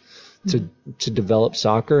places to develop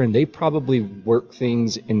soccer, and they probably work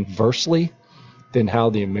things inversely than how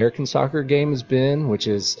the American soccer game has been, which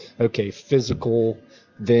is, okay, physical,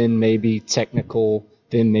 then maybe technical,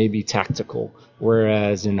 then maybe tactical.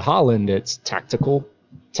 Whereas in Holland, it's tactical,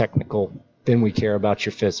 technical, then we care about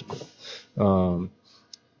your physical.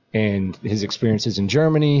 And his experiences in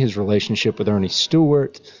Germany, his relationship with Ernie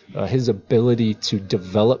Stewart, his ability to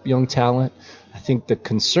develop young talent. I think the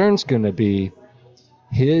concern's going to be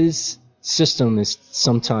his system is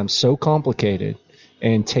sometimes so complicated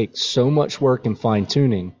and takes so much work and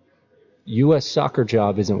fine-tuning. U.S. Soccer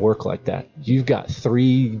job isn't work like that. You've got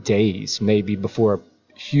 3 days maybe before a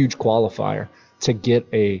huge qualifier to get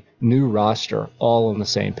a new roster all on the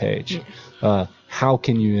same page. How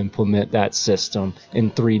can you implement that system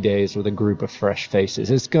in 3 days with a group of fresh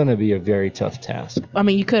faces? It's going to be a very tough task. I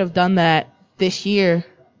mean, you could have done that this year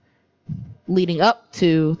leading up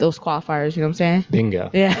to those qualifiers, you know what I'm saying? Bingo.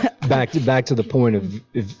 Yeah. Back to the point of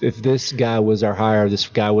if this guy was our hire, this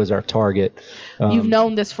guy was our target. You've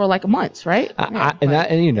known this for like months, right?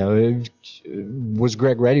 Was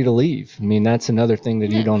Greg ready to leave? I mean, that's another thing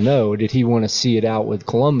that you don't know. Did he want to see it out with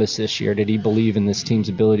Columbus this year? Did he believe in this team's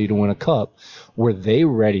ability to win a cup? Were they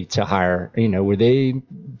ready to hire? Were they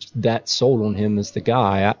that sold on him as the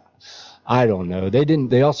guy? I don't know. They didn't.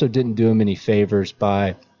 They also didn't do him any favors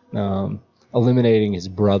by eliminating his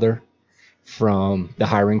brother from the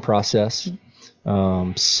hiring process.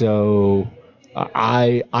 So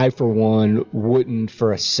I for one wouldn't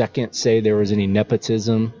for a second say there was any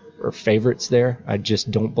nepotism or favorites there. I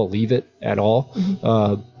just don't believe it at all.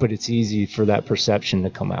 But it's easy for that perception to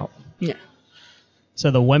come out. Yeah.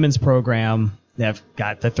 So the women's program, they've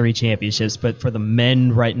got the 3 championships, but for the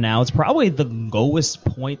men right now, it's probably the lowest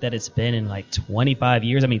point that it's been in like 25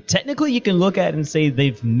 years. I mean, technically you can look at it and say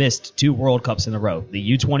they've missed 2 World Cups in a row,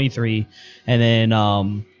 the U23 and then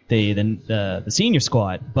the senior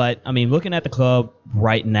squad. But, I mean, looking at the club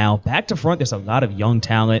right now, back to front, there's a lot of young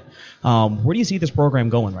talent. Where do you see this program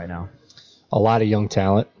going right now? A lot of young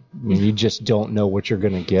talent. I mean, you just don't know what you're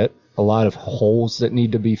going to get. A lot of holes that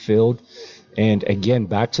need to be filled. And, again,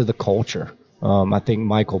 back to the culture. I think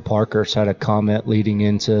Michael Parker's had a comment leading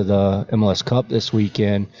into the MLS Cup this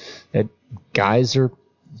weekend that guys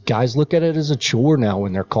look at it as a chore now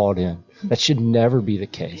when they're called in. That should never be the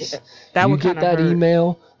case. You get that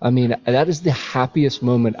email. I mean, that is the happiest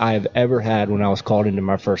moment I have ever had when I was called into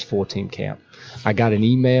my first full-team camp. I got an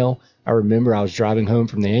email. I remember I was driving home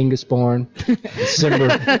from the Angus Barn, December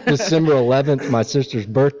 11th, my sister's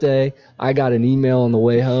birthday. I got an email on the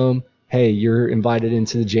way home. Hey, you're invited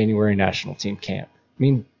into the January national team camp. I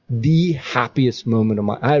mean, the happiest moment of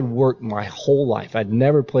I had worked my whole life. I'd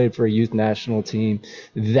never played for a youth national team.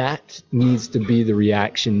 That needs to be the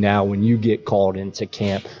reaction now when you get called into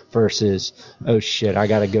camp versus, oh shit, I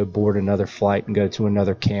got to go board another flight and go to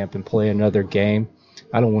another camp and play another game.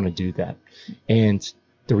 I don't want to do that. And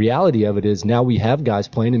the reality of it is now we have guys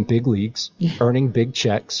playing in big leagues, earning big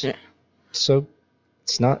checks. Yeah. So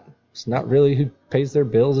it's not really who pays their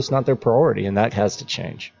bills. It's not their priority, and that has to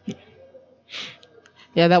change.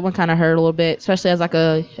 Yeah, that one kind of hurt a little bit, especially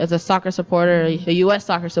as a soccer supporter, a U.S.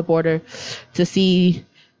 soccer supporter, to see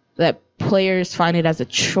that players find it as a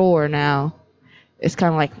chore now. It's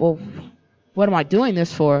kind of like, well, what am I doing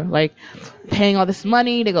this for? Like, paying all this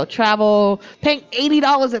money to go travel, paying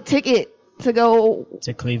 $80 a ticket to go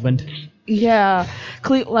To Cleveland. Yeah,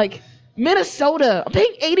 like Minnesota. I'm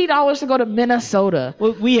paying $80 to go to Minnesota.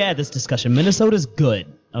 Well, we had this discussion. Minnesota's good,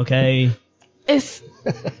 okay? It's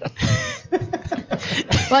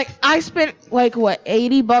like I spent like what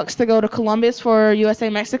 $80 to go to Columbus for USA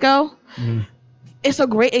Mexico. It's a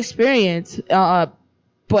great experience,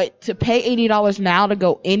 but to pay $80 now to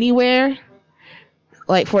go anywhere,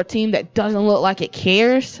 like for a team that doesn't look like it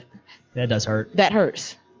cares, That does hurt. that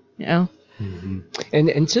hurts. You know.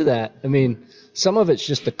 And to that, I mean, some of it's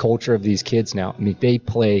just the culture of these kids now. I mean, they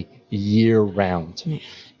play year round.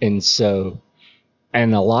 And so,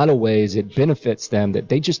 in a lot of ways, it benefits them that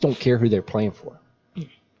they just don't care who they're playing for.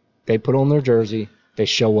 They put on their jersey, they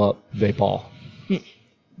show up, they ball.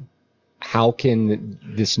 How can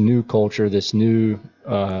this new culture, this new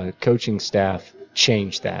coaching staff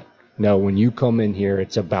change that? No, when you come in here,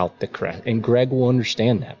 it's about the crest. And Greg will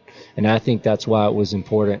understand that. And I think that's why it was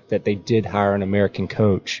important that they did hire an American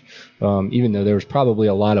coach, even though there was probably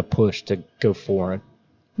a lot of push to go foreign.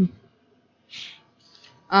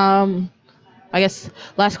 I guess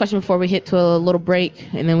last question before we hit to a little break,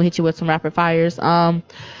 and then we hit you with some rapid fires.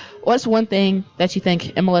 What's one thing that you think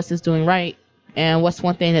MLS is doing right, and what's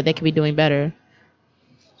one thing that they could be doing better?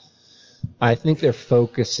 I think they're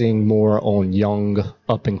focusing more on young,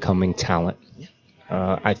 up-and-coming talent.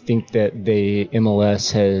 I think that the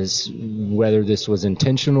MLS has, whether this was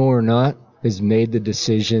intentional or not, has made the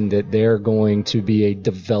decision that they're going to be a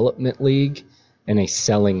development league and a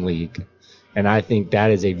selling league. And I think that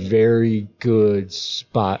is a very good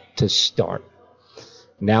spot to start.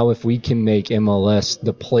 Now, if we can make MLS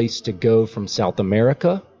the place to go from South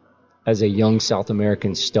America as a young South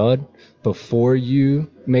American stud before you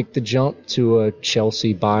make the jump to a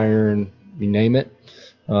Chelsea, Bayern, you name it,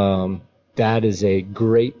 that is a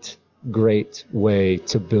great way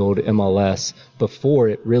to build MLS before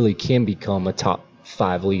it really can become a top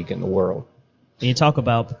 5 league in the world. And you talk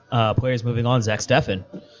about players moving on. Zach Steffen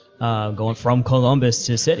going from Columbus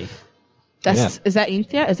to City. Is that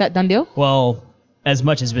inked yet? Is that done deal? Well, as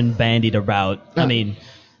much has been bandied about. I mean,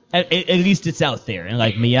 at least it's out there. And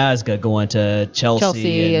like Miazga going to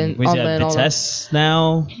Chelsea and where's that, Vitesse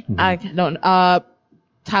now? I don't.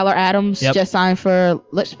 Tyler Adams just signed for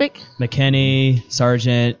Leipzig. McKinney,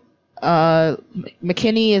 Sargent.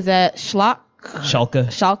 McKinney is at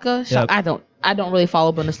Schalke. Yep. I don't really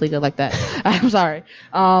follow Bundesliga like that. I'm sorry.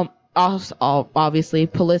 Also, obviously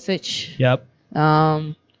Pulisic. Yep.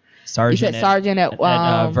 Sargent. You said Sargent at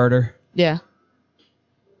Werder. Yeah.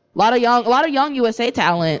 A lot of young USA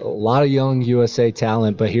talent. A lot of young USA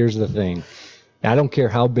talent, but here's the thing. I don't care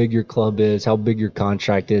how big your club is, how big your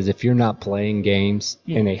contract is. If you're not playing games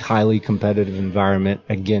in a highly competitive environment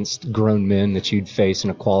against grown men that you'd face in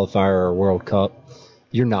a qualifier or a World Cup,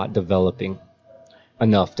 you're not developing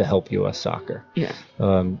enough to help U.S. soccer. Yeah.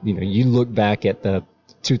 You look back at the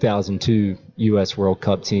 2002 U.S. World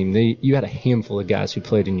Cup team. You had a handful of guys who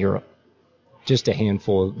played in Europe. Just a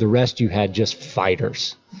handful. The rest you had just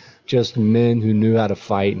fighters. Just men who knew how to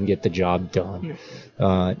fight and get the job done.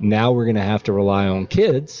 Now we're going to have to rely on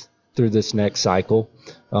kids through this next cycle,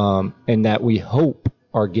 and that we hope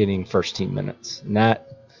are getting first team minutes. And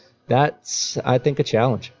that's, I think, a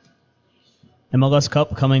challenge. MLS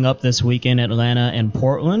Cup coming up this weekend, Atlanta and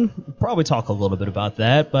Portland. We'll probably talk a little bit about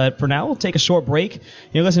that, but for now, we'll take a short break.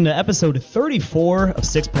 You're listening to episode 34 of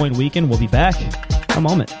 6 Point Weekend. We'll be back in a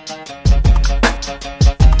moment.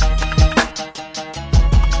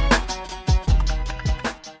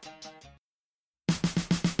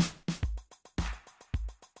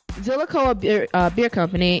 Zillicoa Beer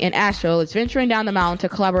Company in Asheville is venturing down the mountain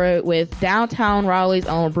to collaborate with downtown Raleigh's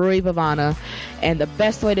own Brewery Bavana, and the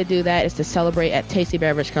best way to do that is to celebrate at Tasty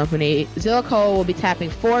Beverage Company. Zillicoa will be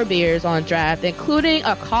tapping 4 beers on draft, including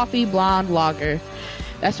a coffee blonde lager.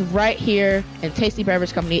 That's right here in Tasty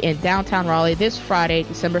Beverage Company in downtown Raleigh this Friday,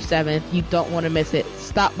 December 7th. You don't want to miss it.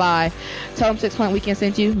 Stop by. Tell them 6 Point Weekend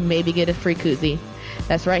sent you. Maybe get a free koozie.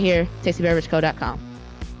 That's right here, TastyBeverageCo.com.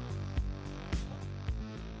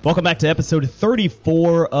 Welcome back to episode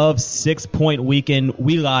 34 of 6 Point Weekend.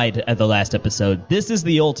 We lied at the last episode. This is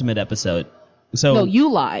the ultimate episode. So No,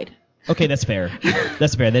 you lied. Okay, that's fair.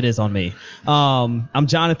 That's fair. That is on me. I'm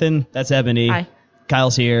Jonathan. That's Ebony. Hi.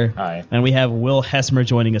 Kyle's here. Hi. And we have Will Hesmer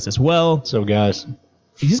joining us as well. So, guys,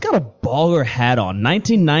 He's got a baller hat on.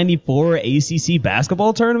 1994 ACC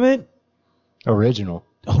basketball tournament. original.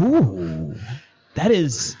 Ooh. That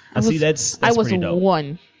is. That's I was pretty dope.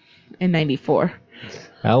 1 in '94.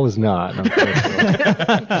 I was not. I'm pretty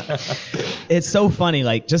sure. It's so funny,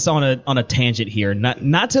 like just on a tangent here,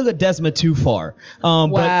 not to the Desma too far.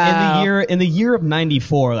 But Wow. in the year of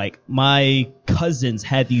 '94, like my cousins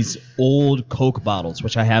had these old Coke bottles,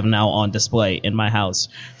 which I have now on display in my house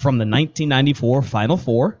from the 1994 Final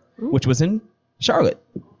Four, which was in Charlotte.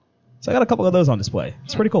 So I got a couple of those on display.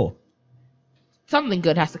 It's pretty cool. Something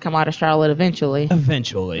good has to come out of Charlotte eventually.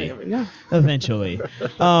 Eventually.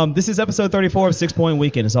 This is episode 34 of 6 Point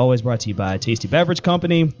Weekend. It's always brought to you by Tasty Beverage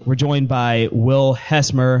Company. We're joined by Will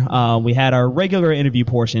Hesmer. We had our regular interview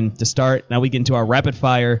portion to start. Now we get into our rapid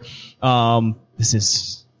fire. This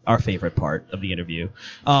is our favorite part of the interview.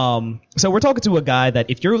 So we're talking to a guy that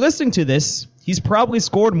if you're listening to this, he's probably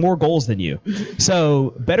scored more goals than you.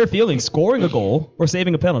 So better feeling, scoring a goal or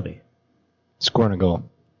saving a penalty? Scoring a goal.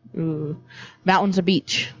 Ooh. Mountains or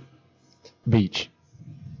beach? Beach.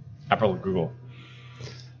 Apple or Google?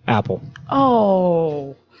 Apple.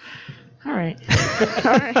 Oh. All right.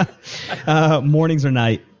 All right. Mornings or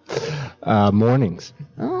night? Mornings.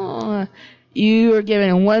 Oh. You are given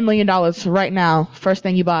 $1 million right now. First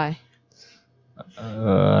thing you buy.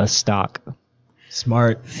 Stock.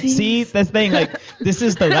 Smart. See, that's the thing. Like, this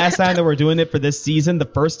is the last time that we're doing it for this season. The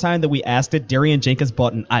first time that we asked it, Darian Jenkins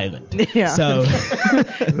bought an island. Yeah. So,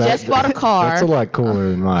 Just bought a car. That's a lot cooler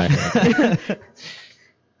than mine.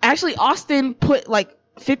 Actually, Austin put like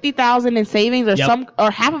 50,000 in savings or Yep.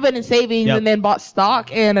 or half of it in savings Yep. and then bought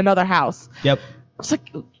stock and another house. yep. It's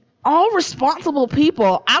like all responsible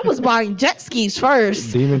people. I was buying jet skis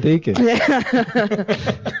first. Demon Deacon.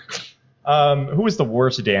 Who was the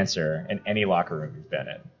worst dancer in any locker room you've been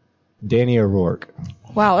in? Danny O'Rourke.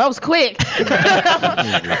 Wow, that was quick. Who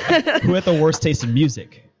had the worst taste in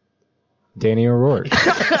music? Danny O'Rourke.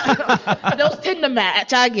 Those tend to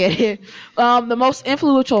match. I get it. The most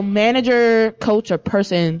influential manager, coach, or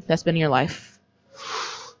person that's been in your life.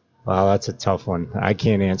 Wow, that's a tough one. I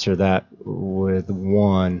can't answer that with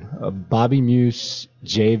one. Bobby Muse,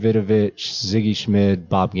 Jay Vidovich, Ziggy Schmid,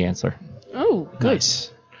 Bob Gansler. Oh, good.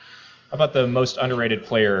 Nice. How about the most underrated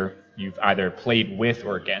player you've either played with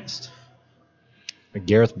or against?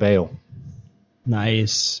 Gareth Bale.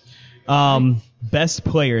 Nice. Best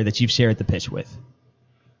player that you've shared the pitch with?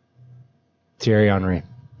 Thierry Henry.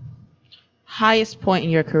 Highest point in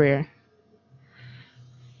your career.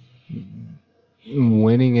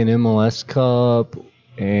 Winning an MLS Cup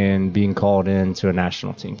and being called into a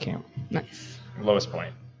national team camp. Nice. Lowest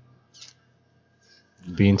point.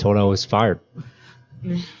 Being told I was fired.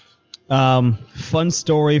 Fun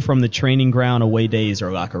story from the training ground, away days,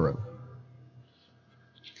 or locker room?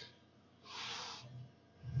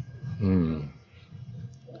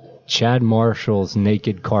 Chad Marshall's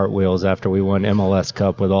naked cartwheels after we won MLS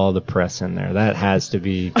Cup with all the press in there. That has to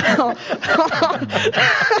be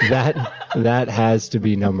that has to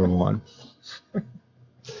be number one.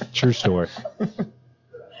 True story.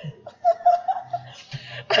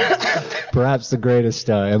 Perhaps the greatest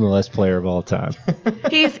MLS player of all time.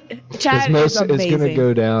 Chad is amazing. It's going to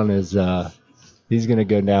go down as he's going to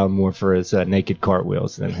go down more for his naked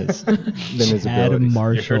cartwheels than his Chad abilities. You heard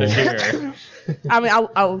Marshall. it here. I mean,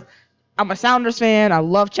 I'm a Sounders fan. I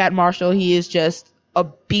love Chad Marshall. He is just a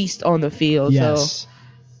beast on the field. Yes. So,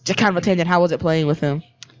 just kind of a tangent. How was it playing with him?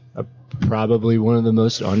 Probably one of the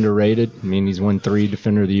most underrated. I mean, he's won 3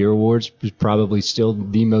 Defender of the Year awards. He's probably still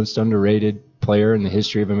the most underrated player in the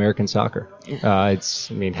history of American soccer. How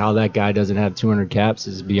that guy doesn't have 200 caps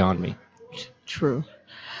is beyond me. True.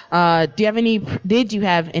 Did you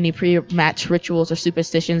have any pre-match rituals or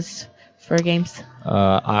superstitions for games?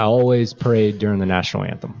 I always prayed during the national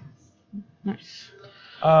anthem. Nice.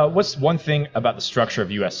 What's one thing about the structure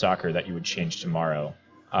of U.S. soccer that you would change tomorrow?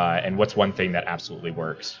 And what's one thing that absolutely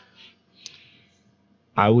works?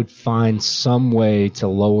 I would find some way to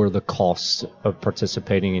lower the cost of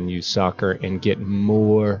participating in youth soccer and get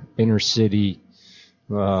more inner city,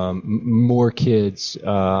 more kids,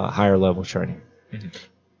 higher level training. Mm-hmm.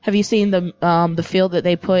 Have you seen the field that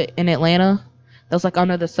they put in Atlanta? That was like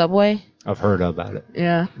under the subway. I've heard about it.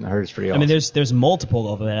 Yeah. I heard it's pretty I awesome. mean, there's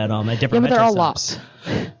multiple of them at different Yeah, but they're metro all stops.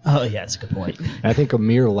 locked. Oh, yeah, that's a good point. I think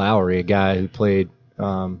Amir Lowry, a guy who played,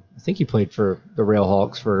 I think he played for the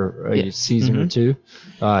Railhawks for a season or two.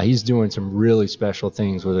 He's doing some really special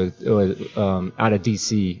things with out of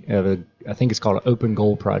DC. I think it's called an Open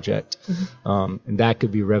Goal Project, and that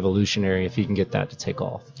could be revolutionary if he can get that to take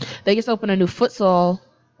off. They just opened a new futsal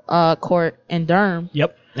court in Durham.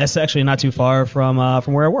 Yep. That's actually not too far from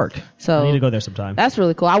where I work. So I need to go there sometime. That's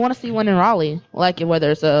really cool. I want to see one in Raleigh, like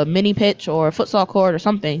whether it's a mini pitch or a futsal court or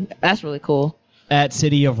something. That's really cool. At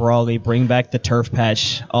City of Raleigh, bring back the turf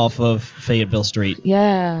patch off of Fayetteville Street.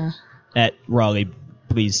 Yeah. At Raleigh,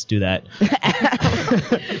 please do that.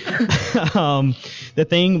 The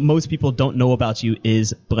thing most people don't know about you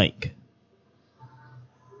is blank.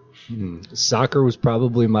 Soccer was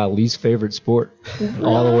probably my least favorite sport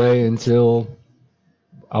all the way until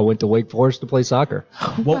I went to Wake Forest to play soccer.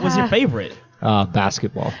 What was your favorite?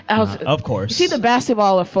 Basketball. Of course. See the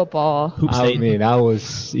basketball or football? Hoop I State. mean, I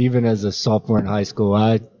was, even as a sophomore in high school,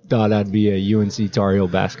 I thought I'd be a UNC Tar Heel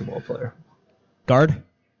basketball player. Guard?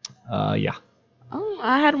 Yeah. Oh,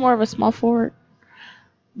 I had more of a small forward.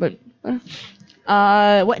 But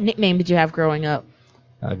what nickname did you have growing up?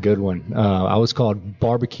 A good one. I was called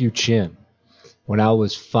Barbecue Chin. When I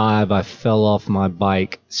was 5, I fell off my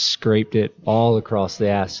bike, scraped it all across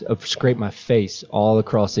the scraped my face all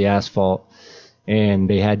across the asphalt, and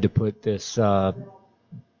they had to put this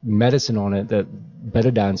medicine on it, that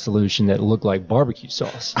betadine solution that looked like barbecue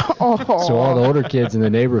sauce. Oh. So all the older kids in the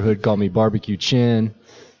neighborhood called me Barbecue Chin,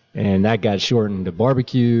 and that got shortened to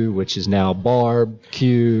Barbecue, which is now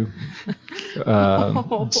Barb-Q.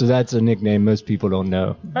 So that's a nickname most people don't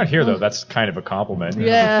know. Not here though. That's kind of a compliment.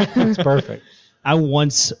 Yeah. It's perfect. I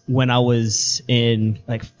once, when I was in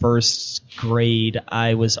like first grade,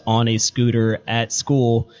 I was on a scooter at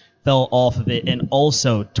school, fell off of it, and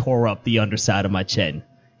also tore up the underside of my chin.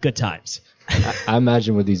 Good times. I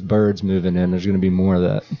imagine with these birds moving in, there's going to be more of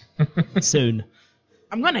that. Soon.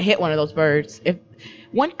 I'm gonna hit one of those birds. If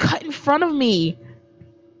one cut in front of me,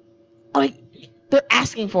 like they're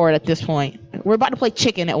asking for it at this point. We're about to play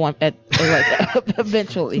chicken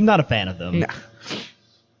eventually. I'm not a fan of them. No.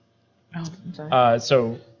 Oh, I'm sorry.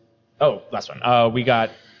 Last one. We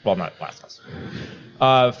got, well, not last.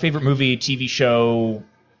 Favorite movie, TV show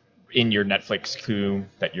in your Netflix queue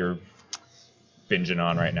that you're binging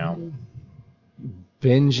on right now?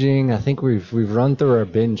 Binging, I think we've run through our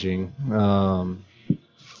binging.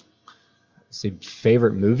 See,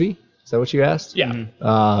 favorite movie? Is that what you asked? Yeah.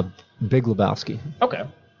 Big Lebowski. Okay.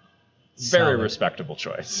 Very Solid. respectable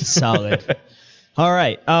choice. Solid. All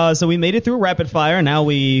right. So we made it through rapid fire. Now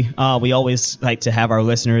we always like to have our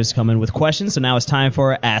listeners come in with questions. So now it's time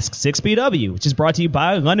for Ask 6BW, which is brought to you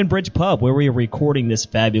by London Bridge Pub, where we are recording this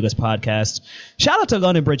fabulous podcast. Shout out to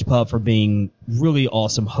London Bridge Pub for being really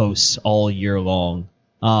awesome hosts all year long.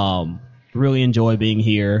 Really enjoy being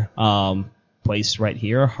here. Place right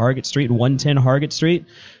here, Hargett Street, 110 Hargett Street.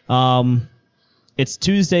 It's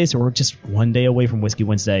Tuesday, so we're just one day away from Whiskey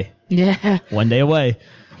Wednesday. Yeah. One day away.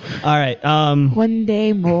 All right. One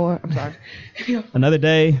day more. I'm sorry. Another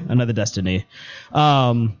day, another destiny.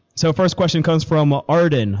 So first question comes from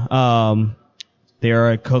Arden.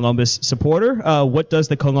 They're a Columbus supporter. What does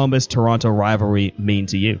the Columbus-Toronto rivalry mean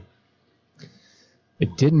to you?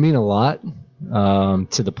 It didn't mean a lot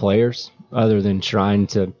to the players, other than trying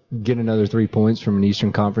to get another 3 points from an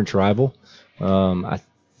Eastern Conference rival. I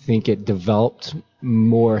think it developed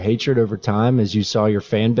more hatred over time as you saw your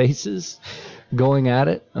fan bases going at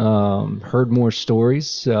it, heard more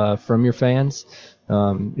stories from your fans,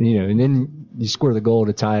 and then you score the goal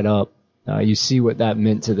to tie it up. You see what that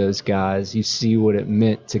meant to those guys. You see what it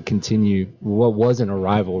meant to continue what wasn't a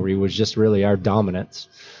rivalry, was just really our dominance.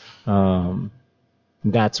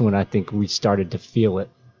 That's when I think we started to feel it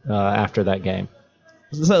after that game.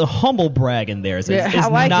 There's a humble brag in there. It's I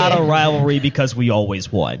like not it. a rivalry because we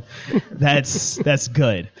always won. That's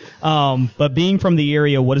good. But being from the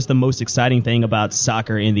area, what is the most exciting thing about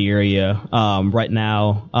soccer in the area right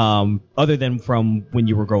now, other than from when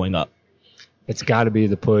you were growing up? It's got to be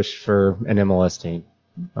the push for an MLS team.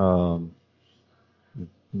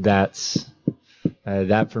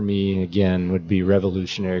 That for me, again, would be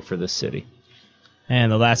revolutionary for the city. And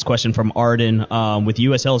the last question from Arden, with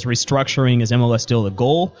USL's restructuring, is MLS still the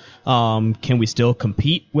goal? Can we still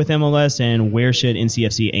compete with MLS, and where should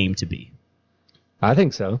NCFC aim to be? I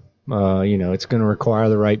think so. It's going to require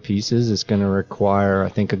the right pieces. It's going to require, I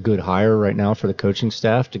think, a good hire right now for the coaching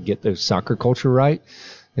staff to get the soccer culture right.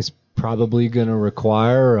 It's probably going to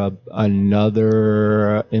require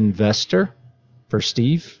another investor for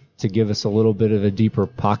Steve to give us a little bit of a deeper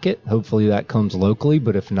pocket. Hopefully that comes locally,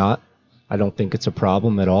 but if not, I don't think it's a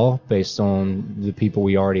problem at all based on the people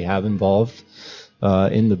we already have involved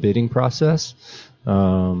in the bidding process.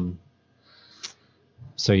 I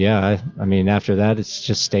mean, after that, it's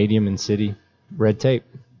just stadium and city red tape.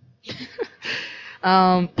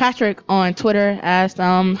 Patrick on Twitter asked,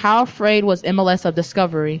 how afraid was MLS of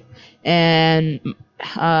Discovery and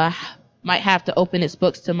might have to open its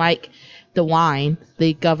books to Mike DeWine,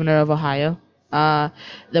 the governor of Ohio,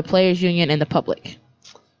 the players union, and the public?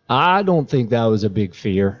 I don't think that was a big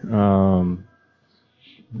fear.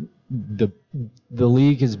 the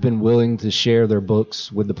league has been willing to share their books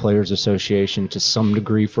with the Players Association to some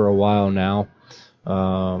degree for a while now.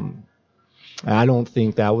 I don't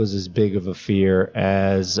think that was as big of a fear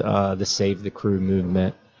as the Save the Crew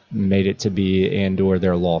movement made it to be, and/or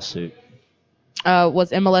their lawsuit.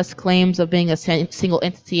 Was MLS claims of being a single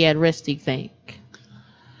entity at risk, do you think?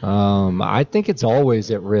 I think it's always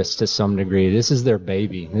at risk to some degree. This is their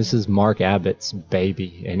baby. This is Mark Abbott's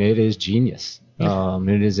baby, and it is genius.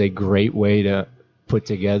 It is a great way to put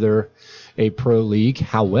together a pro league.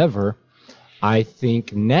 However, I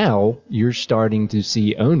think now you're starting to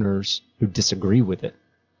see owners who disagree with it.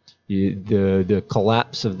 The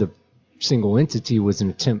collapse of the single entity was an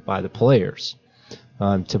attempt by the players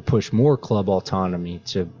to push more club autonomy,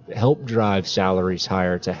 to help drive salaries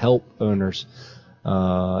higher, to help owners.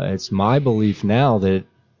 It's my belief now that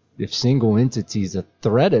if single entity is a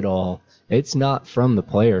threat at all, it's not from the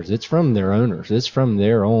players. It's from their owners. It's from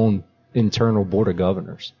their own internal board of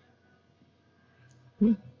governors.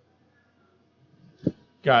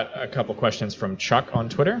 Got a couple questions from Chuck on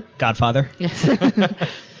Twitter. Godfather. Yes.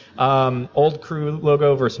 Old Crew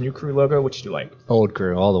logo versus new Crew logo. Which do you like? Old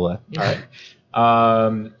Crew, all the way. All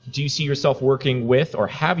right. Do you see yourself working with, or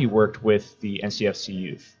have you worked with the NCFC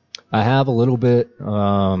youth? I have a little bit.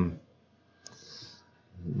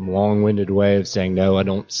 Long-winded way of saying no. I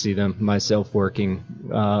don't see myself working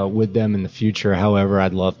with them in the future. However,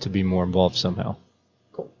 I'd love to be more involved somehow.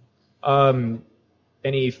 Cool.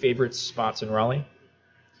 Any favorite spots in Raleigh?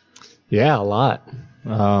 Yeah, a lot.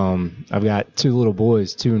 I've got two little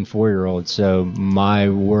boys, 2 and 4-year-olds, so my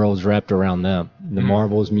world's wrapped around them. The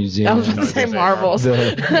Marbles Museum. I was going to say Marbles.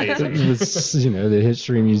 The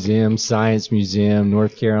History Museum, Science Museum,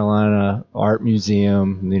 North Carolina Art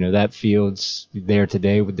Museum. That field's there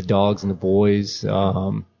today with the dogs and the boys.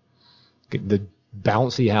 The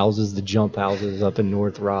bouncy houses, the jump houses up in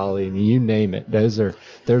North Raleigh. You name it. Those are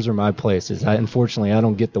my places. Unfortunately, I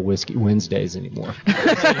don't get the Whiskey Wednesdays anymore.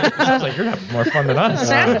 Sounds like you're having more fun than us.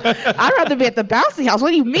 I'd rather be at the bouncy house. What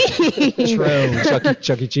do you mean? True.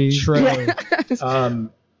 Chuck E. Cheese. True. And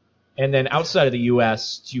then outside of the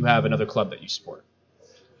U.S., do you have another club that you support?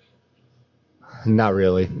 Not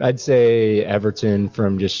really. I'd say Everton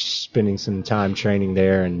from just spending some time training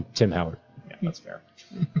there, and Tim Howard. Yeah, that's fair.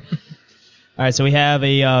 All right, so we have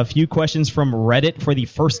a few questions from Reddit for the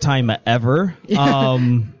first time ever.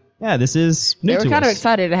 Yeah, this is new to us. They were kind of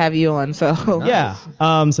excited to have you on, so. Yeah.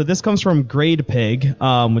 So this comes from Grade Pig,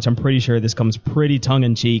 which I'm pretty sure this comes pretty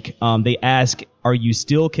tongue-in-cheek. They ask, are you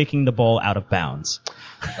still kicking the ball out of bounds?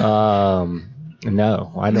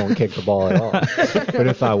 No, I don't kick the ball at all. But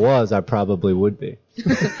if I was, I probably would be.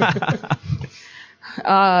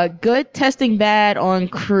 Good testing bad on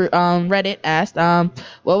Reddit asked,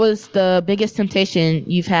 what was the biggest temptation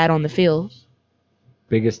you've had on the field?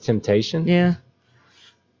 Biggest temptation? Yeah.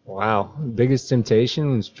 Wow. Biggest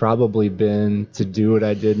temptation has probably been to do what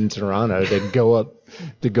I did in Toronto, to go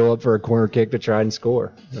up for a corner kick to try and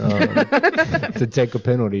score, to take a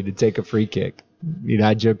penalty, to take a free kick.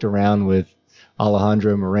 I joked around with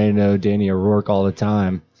Alejandro Moreno, Danny O'Rourke all the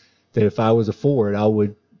time that if I was a forward,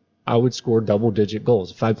 I would score double-digit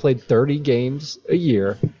goals. If I played 30 games a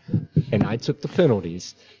year and I took the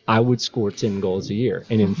penalties, I would score 10 goals a year.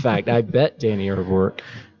 And in fact, I bet Danny O'Rourke,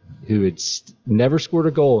 who had never scored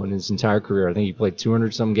a goal in his entire career, I think he played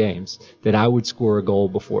 200-some games, that I would score a goal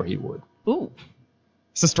before he would. Ooh.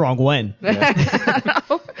 It's a strong win. Yeah.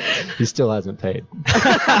 He still hasn't paid.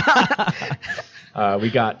 We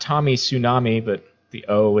got Tommy Tsunami, but the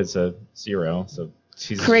O is a 0, so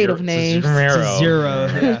she's creative name. Zero.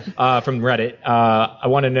 Yeah. From Reddit. I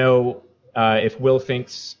want to know if Will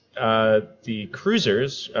thinks the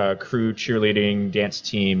Cruisers crew cheerleading dance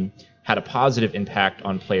team had a positive impact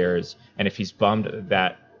on players, and if he's bummed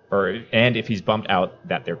out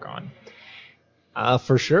that they're gone.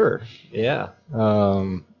 For sure. Yeah.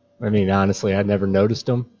 Honestly, I never noticed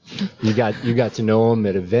them. You got to know them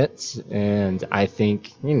at events, and I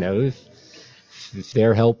think, if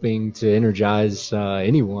they're helping to energize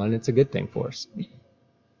anyone, it's a good thing for us.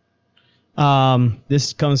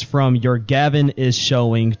 This comes from your Gavin is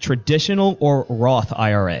showing traditional or Roth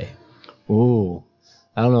IRA. Ooh,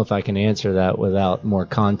 I don't know if I can answer that without more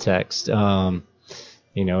context. In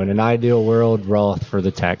an ideal world, Roth for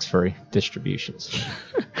the tax-free distributions.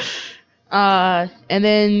 And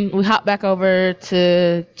then we hop back over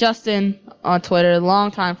to Justin on Twitter,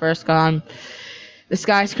 long-time first con. This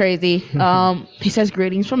guy's crazy. He says,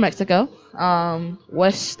 greetings from Mexico.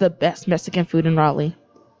 What's the best Mexican food in Raleigh?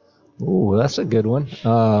 Ooh, that's a good one.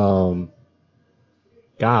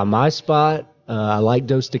 My spot, I like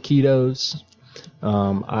Dos Taquitos.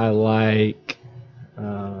 I like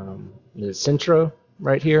the Centro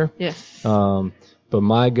right here. Yes. But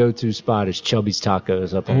my go-to spot is Chubby's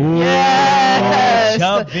Tacos up on. Yes.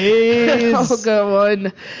 Chubby's. Oh, good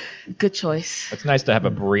one. Good choice. It's nice to have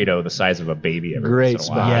a burrito the size of a baby every Great once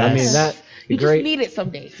in a while. spot. I mean Yes. that You great. just need it some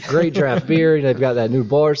days. Great draft beer. They've got that new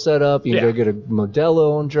bar set up. You can Yeah. go get a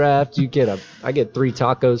Modelo on draft. I get 3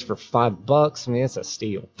 tacos for $5. I mean, it's a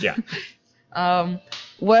steal. Yeah.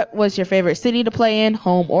 What was your favorite city to play in,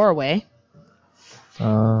 home or away?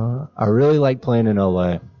 I really like playing in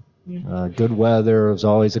LA. Good weather. It was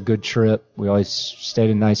always a good trip. We always stayed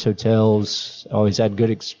in nice hotels. Always had good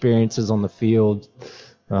experiences on the field.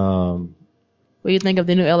 What do you think of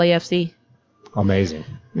the new LAFC? Amazing.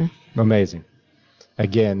 Amazing.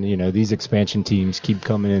 Again, these expansion teams keep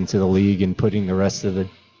coming into the league and putting the rest of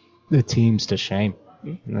the teams to shame.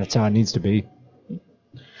 And that's how it needs to be.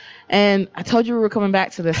 And I told you we were coming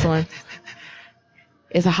back to this one.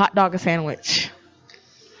 Is a hot dog a sandwich?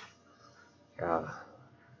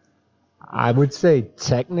 I would say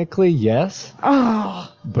technically yes, Oh,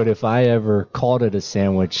 but if I ever called it a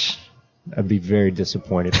sandwich, I'd be very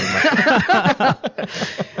disappointed in myself.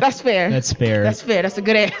 that's fair. That's fair. That's fair. That's a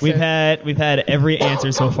good answer. We've had every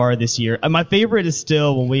answer so far this year. My favorite is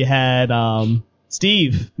still when we had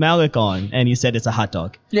Steve Malik on, and he said it's a hot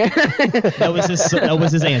dog. Yeah. That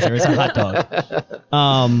was his answer. It's a hot dog.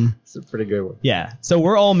 It's a pretty good one. Yeah. So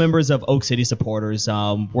we're all members of Oak City supporters.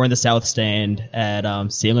 We're in the South Stand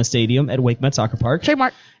at Salem Stadium at Wake Met Soccer Park.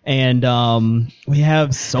 Trademark. And we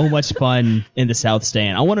have so much fun in the South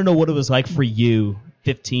Stand. I want to know what it was like for you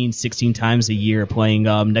 15, 16 times a year playing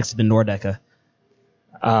next to the Nordeca.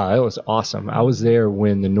 It was awesome. I was there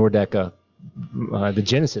when the Nordeca, the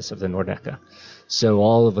genesis of the Nordeca. So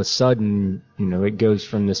all of a sudden, it goes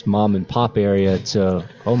from this mom and pop area to,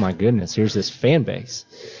 oh my goodness, here's this fan base.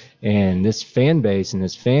 And this fan base and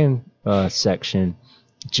this fan section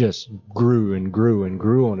just grew and grew and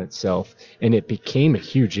grew on itself. And it became a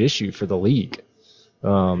huge issue for the league.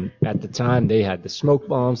 At the time, they had the smoke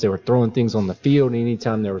bombs. They were throwing things on the field.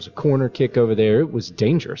 Anytime there was a corner kick over there, it was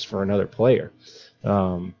dangerous for another player.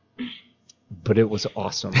 But it was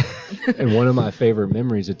awesome. And one of my favorite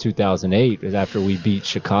memories of 2008 is after we beat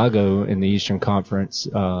Chicago in the Eastern Conference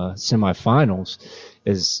semifinals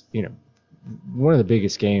is, one of the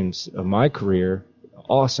biggest games of my career.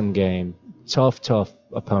 Awesome game. Tough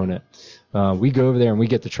opponent. We go over there and we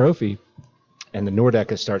get the trophy, and the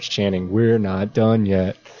Nordeca starts chanting, "We're not done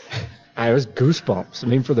yet." I was goosebumps. I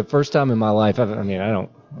mean, for the first time in my life, I'm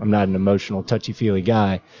not an emotional, touchy-feely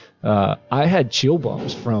guy. I had chill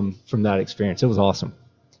bumps from that experience. It was awesome.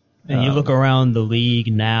 And you look around the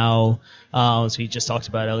league now, so you just talked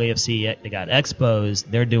about LAFC. They got Expos.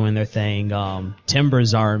 They're doing their thing.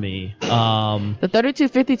 Timbers Army. The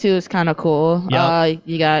 3252 is kind of cool. Yep.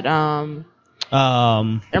 You got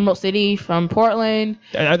Emerald City from Portland.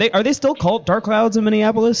 Are they still called Dark Clouds in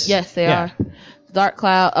Minneapolis? Yes, they are. Dark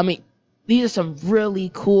Cloud. I mean, these are some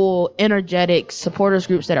really cool, energetic supporters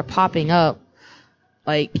groups that are popping up.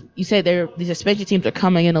 Like you said, these expansion teams are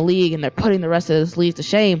coming in the league and they're putting the rest of this league to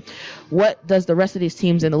shame. What does the rest of these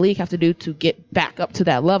teams in the league have to do to get back up to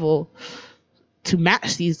that level to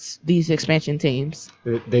match these expansion teams?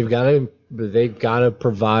 They've got to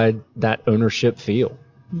provide that ownership feel.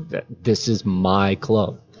 That this is my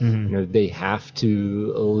club. They have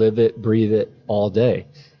to live it, breathe it all day.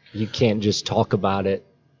 You can't just talk about it,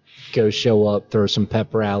 go show up, throw some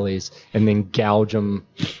pep rallies, and then gouge them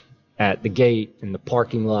at the gate, in the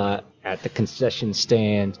parking lot, at the concession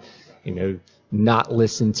stand, not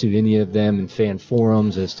listen to any of them in fan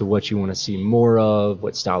forums as to what you want to see more of,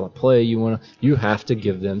 what style of play you want to. You have to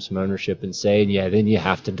give them some ownership and say, and then you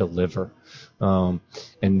have to deliver. And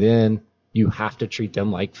then you have to treat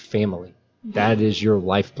them like family. That is your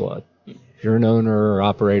lifeblood. If you're an owner or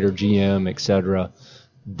operator, GM, etc.,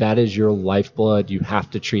 that is your lifeblood. You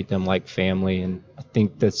have to treat them like family. And I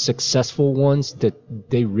think the successful ones, that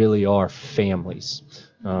they really are families.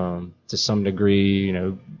 To some degree,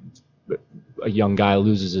 a young guy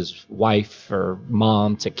loses his wife or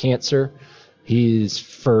mom to cancer. His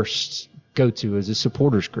first go-to is a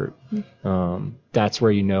supporters group. That's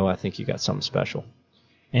where I think you got something special.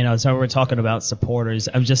 So we're talking about supporters.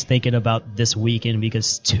 I'm just thinking about this weekend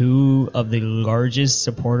because 2 of the largest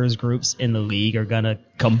supporters groups in the league are going to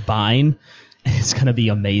combine. It's going to be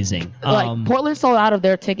amazing. Portland sold out of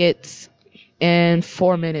their tickets in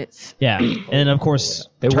 4 minutes. Yeah. And, of course,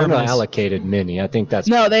 They weren't Terminus. allocated many. I think that's...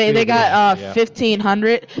 No, they got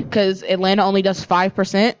 1,500 Yeah. because Atlanta only does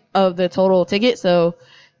 5% of the total ticket. So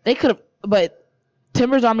they could have... But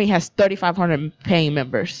Timbers Army has 3,500 paying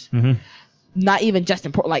members. Mm-hmm. Not even just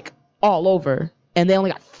in Portland, like all over. And they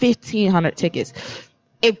only got 1,500 tickets.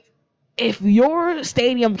 if your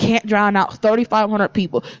stadium can't drown out 3,500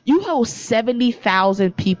 people, you host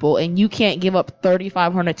 70,000 people, and you can't give up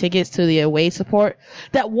 3,500 tickets to the away support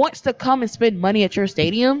that wants to come and spend money at your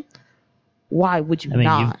stadium. Why would you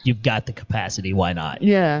not? You've got the capacity. Why not?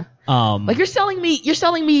 Yeah. Like you're selling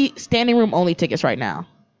me standing room only tickets right now.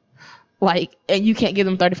 Like, and you can't give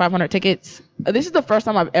them 3,500 tickets. This is the first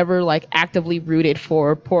time I've ever like actively rooted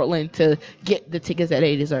for Portland to get the tickets that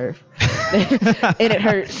they deserve, and it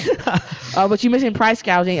hurts. But you mentioned price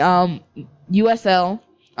gouging. USL,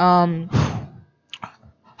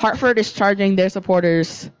 Hartford is charging their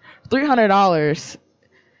supporters $300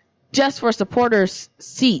 just for supporters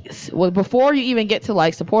seats. Well, before you even get to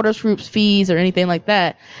like supporters groups fees or anything like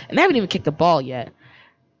that, and they haven't even kicked the ball yet.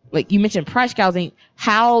 Like you mentioned price gouging.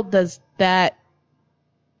 How does that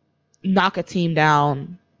knock a team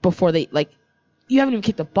down before they like? You haven't even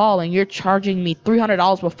kicked the ball, and you're charging me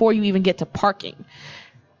 $300 before you even get to parking.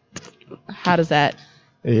 How does that?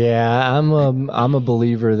 Yeah, I'm a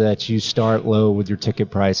believer that you start low with your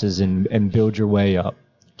ticket prices and build your way up.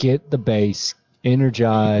 Get the base,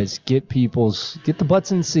 energize, get the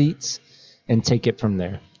butts in seats, and take it from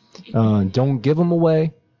there. Don't give them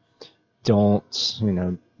away. Don't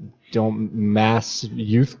mass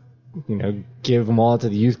youth, give them all to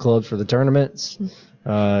the youth clubs for the tournaments.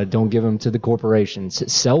 Don't give them to the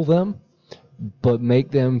corporations. Sell them, but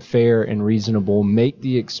make them fair and reasonable. Make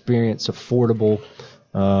the experience affordable,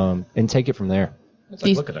 and take it from there. It's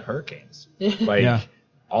like, look at the Hurricanes. Like,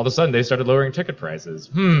 all of a sudden they started lowering ticket prices.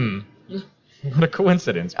 What a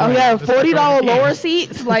coincidence. Oh, yeah, $40 lower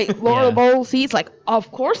seats, like lower bowl seats. Like,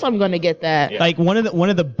 of course I'm going to get that. Yeah. Like one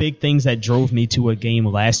of the big things that drove me to a game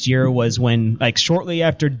last year was when, like, shortly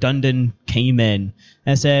after Dundon came in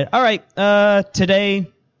and said, all right,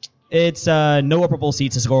 today it's no upper bowl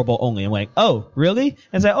seats, it's lower bowl only. I'm like, oh, really?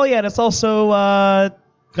 And said, oh, yeah, that's also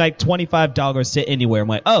like $25 sit anywhere. I'm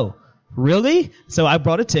like, oh, really? So I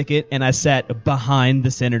brought a ticket and I sat behind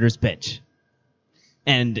the Senators bench.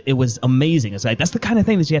 And it was amazing. It's like, that's the kind of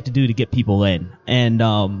thing that you have to do to get people in. And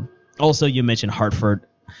also, you mentioned Hartford.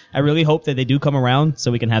 I really hope that they do come around so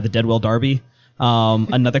we can have the Deadwell Derby,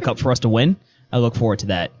 another cup for us to win. I look forward to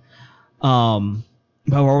that. But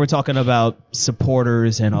when we're talking about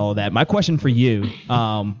supporters and all that, my question for you,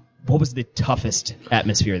 what was the toughest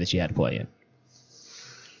atmosphere that you had to play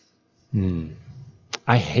in?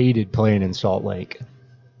 I hated playing in Salt Lake.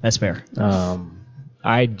 That's fair.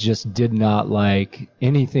 I just did not like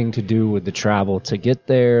anything to do with the travel to get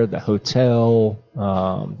there, the hotel,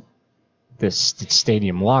 this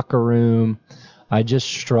stadium locker room. I just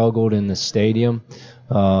struggled in the stadium.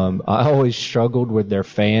 I always struggled with their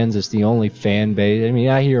fans. It's the only fan base. I mean,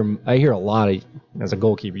 I hear a lot of, as a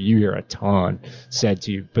goalkeeper, you hear a ton said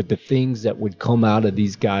to you, but the things that would come out of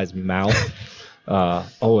these guys' mouth,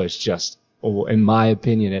 it's just, in my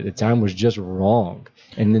opinion at the time, was just wrong.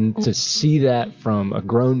 And then to see that from a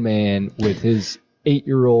grown man with his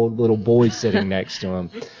 8-year-old little boy sitting next to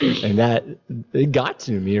him, and that, it got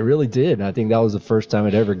to me. It really did. And I think that was the first time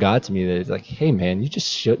it ever got to me that it's like, hey, man, you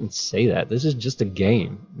just shouldn't say that. This is just a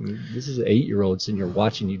game. I mean, this is an 8-year-old sitting here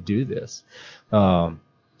watching you do this. It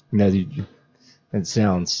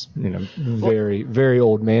sounds, very, very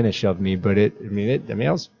old manish of me, but I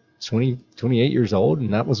was 28 years old,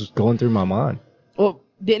 and that was going through my mind. Well,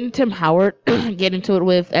 didn't Tim Howard get into it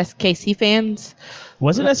with SKC fans?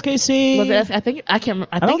 Was it SKC? Was it? I can't remember.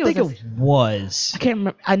 I don't think it was. I can't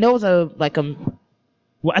remember. I know it was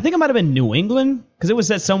well, I think it might have been New England because it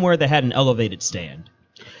was at somewhere that had an elevated stand.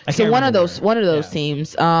 One of those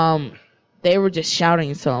teams, they were just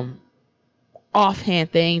shouting some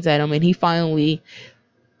offhand things at him, and he finally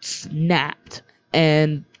snapped.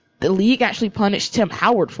 And the league actually punished Tim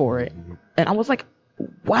Howard for it, and I was like,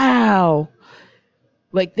 wow.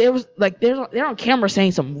 Like they're on camera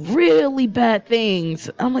saying some really bad things.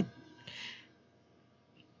 I'm like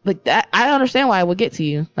that. I understand why it would get to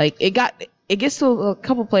you. Like it gets to a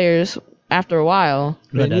couple players after a while.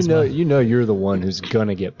 Man, you're the one who's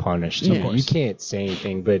gonna get punished. Yeah. You can't say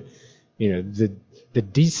anything, but the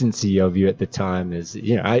decency of you at the time is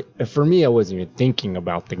for me, I wasn't even thinking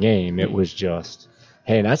about the game. It was just,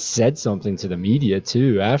 hey, and I said something to the media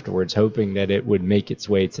too afterwards, hoping that it would make its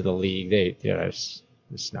way to the league.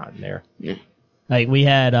 It's not in there. Yeah. Like we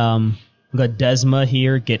had Desma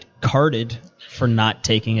here get carded for not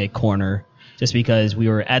taking a corner just because we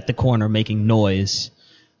were at the corner making noise.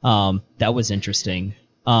 That was interesting.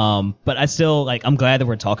 But I still I'm glad that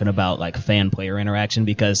we're talking about fan player interaction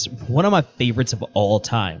because one of my favorites of all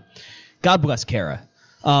time, God bless Kara.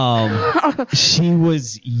 She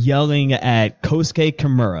was yelling at Kosuke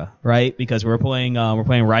Kimura, right? Because we're playing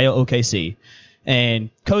Rayo OKC. And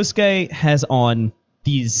Kosuke has on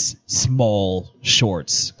these small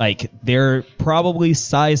shorts. Like, they're probably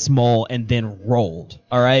size small and then rolled.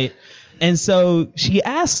 All right. And so she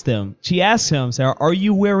asks him, Sarah, are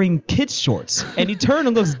you wearing kids shorts? And he turns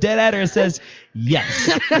and looks dead at her and says, yes.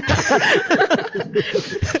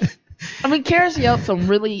 I mean, Kara's yelled some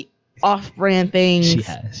really off-brand things She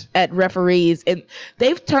has. at referees, and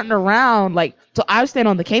they've turned around. Like, so I stand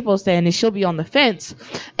on the capo stand, and she'll be on the fence,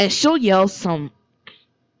 and she'll yell some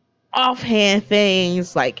offhand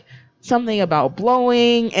things, like something about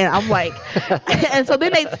blowing, and I'm like, and so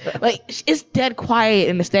then they, like, it's dead quiet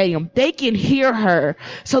in the stadium. They can hear her,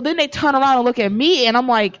 so then they turn around and look at me, and I'm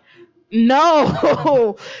like,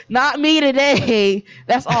 no, not me today.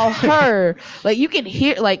 That's all her. Like, you can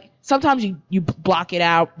hear, like, sometimes you block it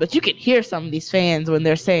out, but you can hear some of these fans when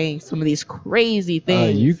they're saying some of these crazy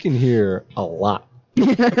things. You can hear a lot. A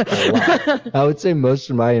lot. I would say most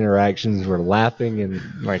of my interactions were laughing and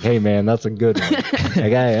like, hey man, that's a good one.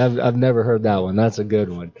 Like, hey, I've never heard that one. That's a good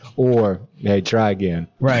one. Or, hey, try again.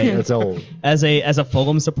 Right. That's old. As a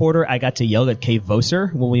Fulham supporter, I got to yell at Kay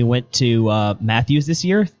Voser when we went to Matthews this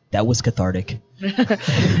year. That was cathartic.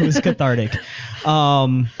 It was cathartic.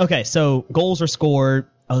 Okay, so goals are scored.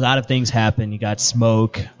 A lot of things happen. You got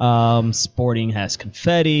smoke. Sporting has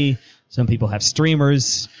confetti. Some people have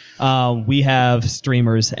streamers. We have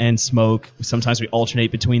streamers and smoke. Sometimes we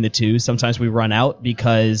alternate between the two. Sometimes we run out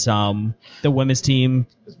because the women's team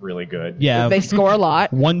It's really good. Yeah. They score a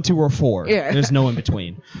lot. 1, 2, or 4. Yeah. There's no in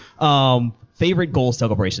between. Favorite goal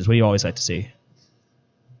celebrations. What do you always like to see?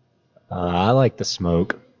 I like the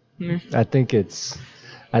smoke. I think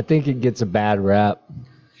it gets a bad rap.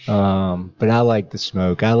 But I like the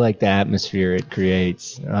smoke. I like the atmosphere it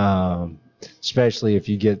creates. Especially if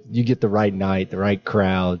you get the right night, the right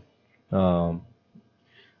crowd.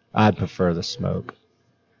 I'd prefer the smoke.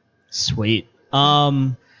 Sweet.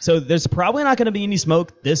 So there's probably not going to be any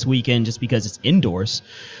smoke this weekend just because it's indoors.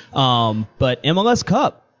 But MLS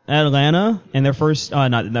Cup at Atlanta in their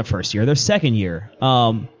not in their first year, their second year.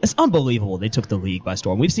 It's unbelievable. They took the league by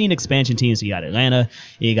storm. We've seen expansion teams. You got Atlanta,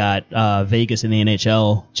 you got Vegas in the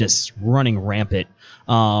NHL just running rampant.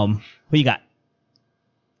 Who you got?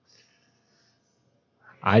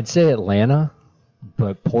 I'd say Atlanta,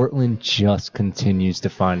 but Portland just continues to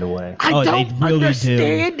find a way. I Oh, don't they really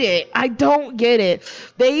understand it. I don't get it.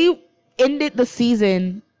 They ended the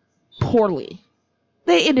season poorly.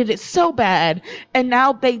 They ended it so bad, and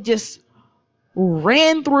now they just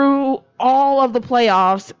ran through all of the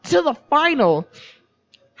playoffs to the final.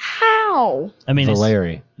 How? I mean,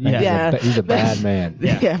 Valeri. Yeah. He's a bad man.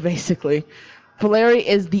 Yeah, basically. Valeri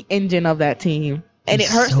is the engine of that team. And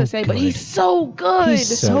He's it hurts so to say, but good. he's so good.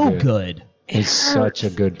 he's so good. He's such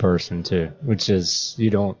a good person too, which is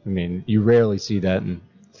you rarely see that.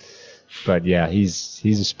 But yeah, he's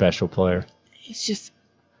a special player. It's just,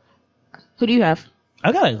 who do you have?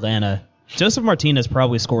 I got Atlanta. Joseph Martinez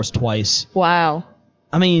probably scores twice. Wow.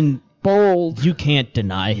 I mean, Bold. you can't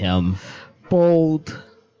deny him. Bold.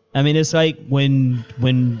 I mean, it's like when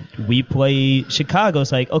we play Chicago,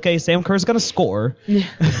 it's like, okay, Sam Kerr's going to score,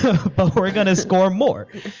 but we're going to score more.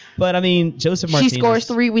 But, I mean, Joseph Martinez. She scores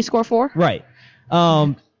 3, we score 4? Right.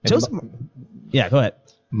 Joseph. Yeah, go ahead.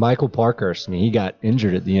 Michael Parkhurst, he got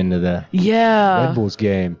injured at the end of the Yeah. Red Bulls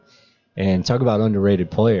game. And talk about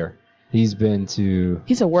underrated player. He's been to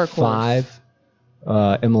He's a workhorse. 5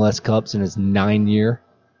 MLS Cups in his 9-year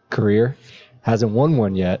career. Hasn't won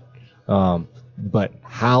one yet. But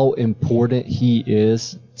how important he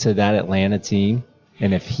is to that Atlanta team,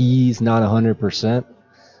 and if he's not 100%,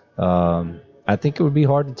 I think it would be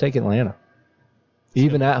hard to take Atlanta,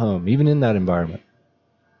 even at home, even in that environment.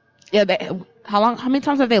 Yeah, how many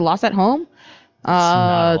times have they lost at home?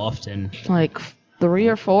 Not often. Like 3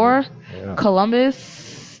 or 4. Yeah.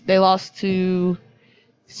 Columbus, they lost to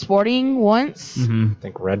Sporting once. Mm-hmm. I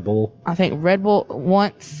think Red Bull. I think Red Bull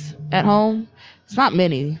once at home. It's not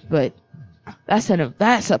many, but that's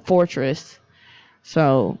a fortress.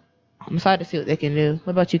 So I'm excited to see what they can do.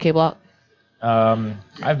 What about you, K-Block?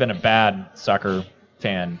 I've been a bad soccer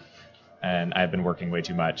fan, and I've been working way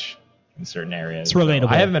too much in certain areas. It's relatable.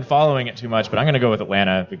 I haven't been following it too much, but I'm going to go with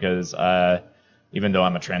Atlanta because even though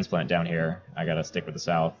I'm a transplant down here, I got to stick with the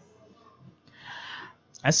South.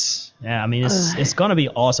 I mean, it's going to be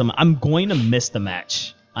awesome. I'm going to miss the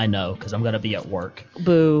match. I know, because I'm going to be at work.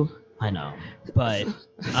 Boo. I know. But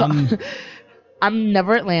I'm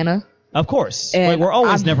never Atlanta. of course, And we're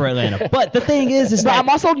always I'm- never Atlanta. But the thing is But that I'm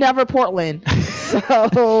also never Portland.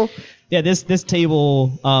 So yeah, this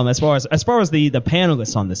table, as far as the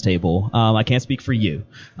panelists on this table, I can't speak for you,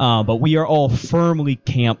 but we are all firmly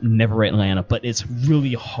camped never Atlanta. But it's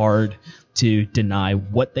really hard to deny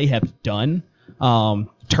what they have done.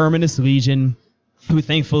 Terminus Legion, who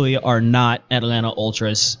thankfully are not Atlanta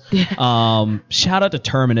Ultras. Shout out to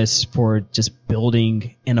Terminus for just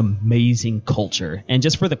building an amazing culture, and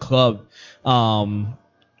just for the club.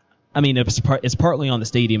 I mean, it's partly on the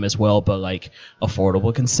stadium as well, but like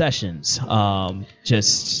affordable concessions,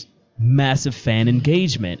 just massive fan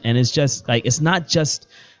engagement, and it's just like it's not just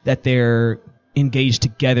that they're engaged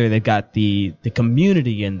together; they've got the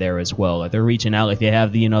community in there as well. Like they're reaching out, like they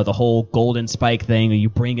have the whole golden spike thing, and you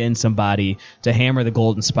bring in somebody to hammer the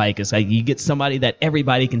golden spike. It's like you get somebody that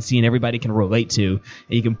everybody can see and everybody can relate to, and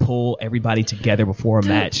you can pull everybody together before a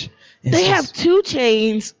match. They have 2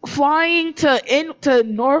 Chainz flying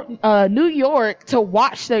to New York to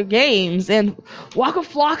watch their games, and Waka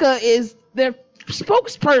Flocka is their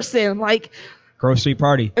spokesperson. Like, Grove Street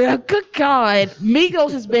Party. Good God,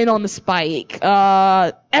 Migos has been on the spike.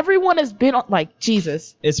 Everyone has been on. Like,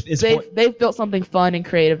 Jesus, they've built something fun and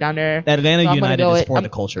creative down there. Atlanta United is for the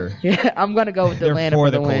culture. Yeah, I'm gonna go with Atlanta for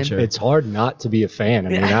the win. culture. It's hard not to be a fan.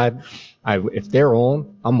 I mean, if they're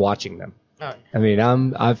on, I'm watching them. I mean,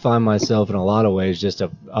 I find myself in a lot of ways just a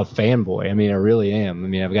fanboy. I mean, I really am. I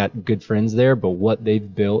mean, I've got good friends there, but what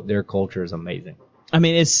they've built, their culture is amazing. I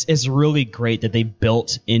mean, it's really great that they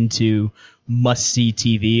built into must-see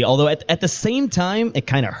TV. Although at the same time, it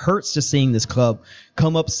kind of hurts just seeing this club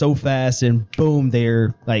come up so fast and boom,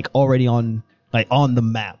 they're like already on the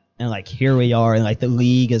map. And like here we are, and like the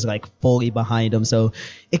league is like fully behind them. So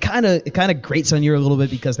it kind of grates on you a little bit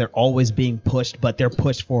because they're always being pushed, but they're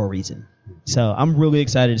pushed for a reason. So I'm really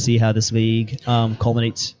excited to see how this league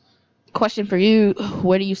culminates. Question for you: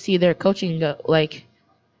 where do you see their coaching go? Like,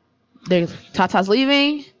 Tata's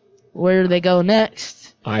leaving. Where do they go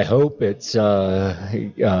next? I hope it's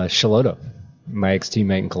Shalotto, my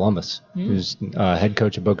ex-teammate in Columbus, who's head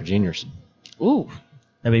coach of Boca Juniors. Ooh,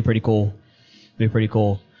 that'd be pretty cool.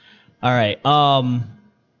 All right.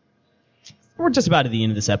 We're just about at the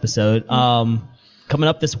end of this episode. Coming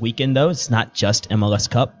up this weekend, though, it's not just MLS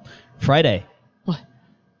Cup. Friday. What?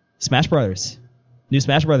 Smash Brothers. New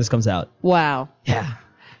Smash Brothers comes out. Wow. Yeah.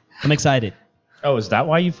 I'm excited. Oh, is that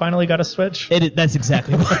why you finally got a Switch? That's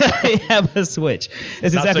exactly why I have a Switch.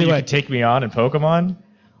 It's not exactly so you why. can take me on in Pokemon?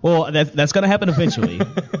 Well, that's going to happen eventually.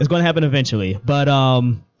 It's going to happen eventually. But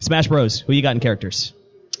Smash Bros. Who you got in characters?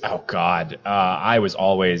 Oh, God. I was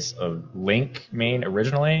always a Link main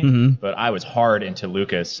originally, but I was hard into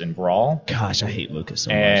Lucas in Brawl. Gosh, I hate Lucas so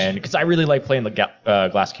much. And because I really like playing the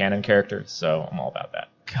Glass Cannon characters, so I'm all about that.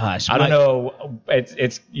 Gosh. I don't know.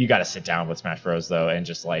 It's you got to sit down with Smash Bros, though, and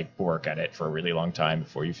just like work at it for a really long time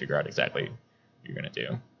before you figure out exactly what you're going to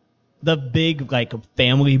do. The big like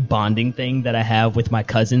family bonding thing that I have with my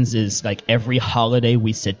cousins is like every holiday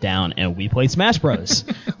we sit down and we play Smash Bros.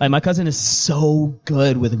 Like my cousin is so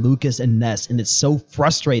good with Lucas and Ness, and it's so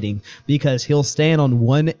frustrating because he'll stand on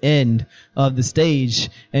one end of the stage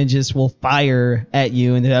and just will fire at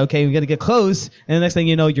you, and they're like, okay, we got to get close, and the next thing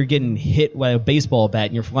you know, you're getting hit by a baseball bat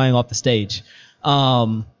and you're flying off the stage.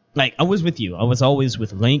 Like I was with you. I was always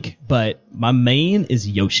with Link, but my main is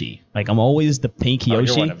Yoshi. Like I'm always the pink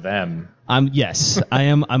Yoshi. You're one of them. Yes, I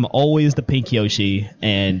am. I'm always the pink Yoshi,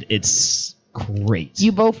 and it's great.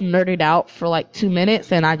 You both nerded out for like 2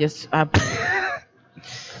 minutes, and I Tune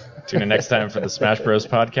in next time for the Smash Bros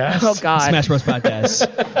podcast. Oh God, Smash Bros podcast.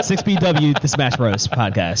 6BW, the Smash Bros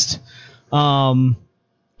podcast. You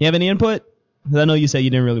have any input? I know you said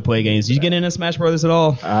you didn't really play games. Did you get into Smash Brothers at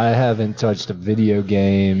all? I haven't touched a video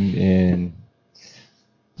game in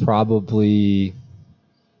probably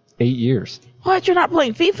 8 years. What? You're not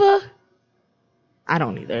playing FIFA? I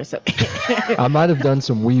don't either. So. I might have done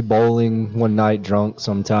some Wii bowling one night drunk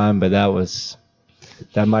sometime, but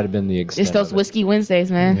that might have been the extent. It's those Whiskey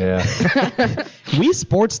Wednesdays, man. Yeah. Wii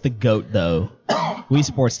Sports the GOAT, though. Wii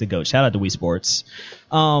Sports the GOAT. Shout out to Wii Sports.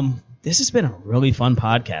 This has been a really fun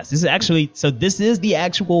podcast. This is the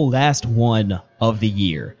actual last one of the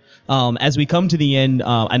year. As we come to the end,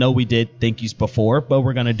 I know we did thank yous before, but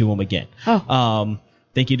we're going to do them again. Oh.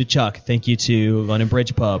 Thank you to Chuck. Thank you to London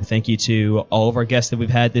Bridge Pub. Thank you to all of our guests that we've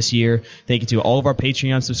had this year. Thank you to all of our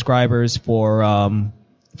Patreon subscribers for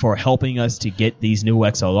helping us to get these new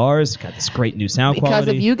XLRs. Got this great new sound quality.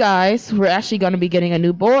 Because of you guys, we're actually going to be getting a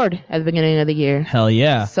new board at the beginning of the year. Hell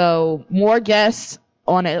yeah. So more guests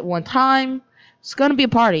on at one time. It's going to be a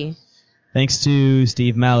party. Thanks to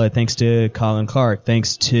Steve Mallett. Thanks to Colin Clark.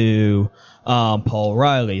 Thanks to Paul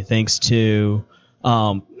Riley. Thanks to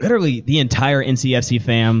literally the entire NCFC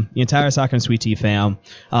fam, the entire Soccer and Sweet Tea fam,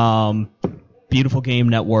 Beautiful Game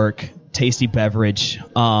Network, Tasty Beverage.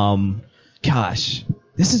 Gosh,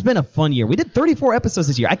 This has been a fun year. We did 34 episodes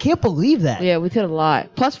this year. I can't believe that. Yeah, we did a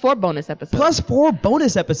lot. Plus 4 bonus episodes. Plus 4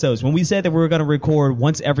 bonus episodes when we said that we were going to record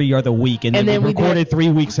once every other week, and then we recorded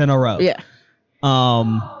 3 weeks in a row. Yeah.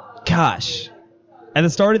 Gosh. At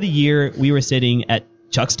the start of the year, we were sitting at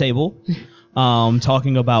Chuck's table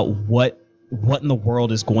talking about what in the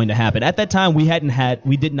world is going to happen. At that time, we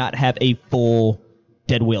did not have a full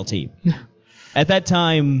Dead Whale team. At that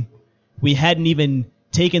time, we hadn't even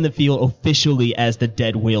taken the field officially as the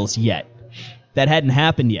Dead Whales yet. That hadn't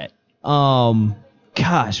happened yet. Gosh,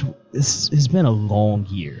 this has been a long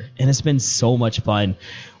year, and it's been so much fun.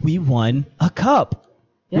 We won a cup.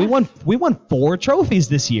 Yes. We won 4 trophies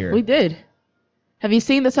this year. We did. Have you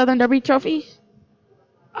seen the Southern Derby trophy?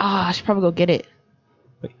 I should probably go get it.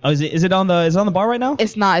 Oh, is it on the bar right now?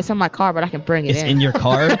 It's not. It's in my car, but I can bring it It's in your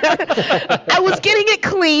car? I was getting it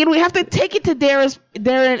clean. We have to take it to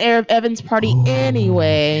Darren and Evan's party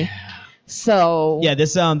anyway. So yeah,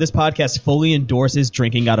 this podcast fully endorses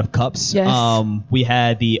drinking out of cups. Yes. We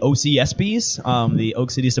had the OCSBs, the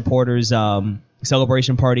Oak City Supporters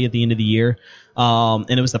celebration party at the end of the year. And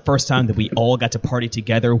it was the first time that we all got to party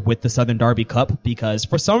together with the Southern Derby Cup, because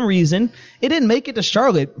for some reason it didn't make it to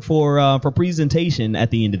Charlotte for presentation at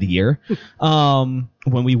the end of the year.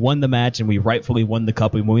 When we won the match and we rightfully won the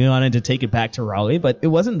cup, we wanted to take it back to Raleigh, but it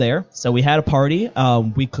wasn't there. So we had a party.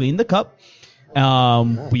 We cleaned the cup.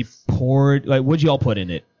 We poured, what'd you all put in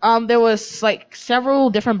it? there was several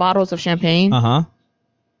different bottles of champagne.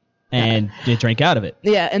 And they drank out of it.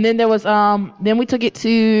 Yeah, and then there was then we took it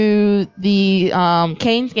to the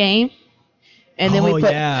Canes game, and then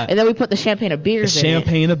we put the champagne of beers in it.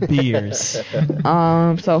 Champagne of beers.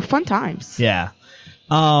 So fun times. Yeah.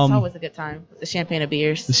 It's always a good time. The champagne of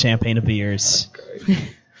beers. The champagne of beers.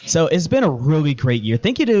 So it's been a really great year.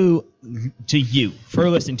 Thank you to you for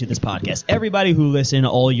listening to this podcast. Everybody who listened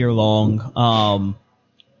all year long.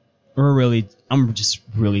 I'm just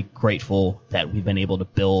really grateful that we've been able to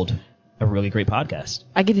build a really great podcast.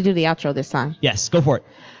 I get to do the outro this time. Yes, go for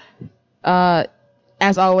it.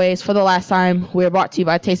 As always, for the last time, we're brought to you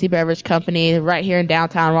by Tasty Beverage Company right here in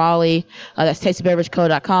downtown Raleigh. That's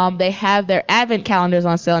tastybeverageco.com. They have their advent calendars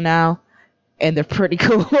on sale now, and they're pretty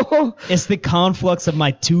cool. It's the conflux of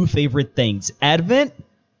my 2 favorite things, Advent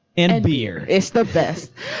and beer. It's the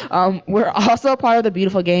best. We're also part of the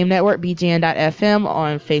Beautiful Game Network, BGN.FM,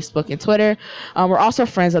 on Facebook and Twitter. We're also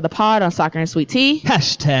friends of the pod on Soccer and Sweet Tea.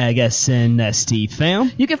 Hashtag SNST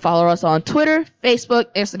fam. You can follow us on Twitter,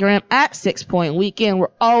 Facebook, Instagram at 6 Point Weekend.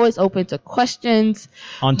 We're always open to questions.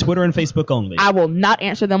 On Twitter and Facebook only. I will not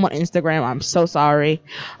answer them on Instagram. I'm so sorry.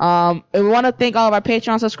 And we want to thank all of our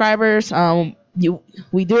Patreon subscribers.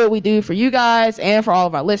 We do what we do for you guys and for all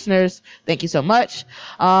of our listeners. Thank you so much.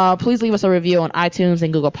 Please leave us a review on iTunes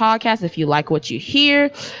and Google Podcasts if you like what you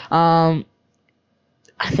hear. I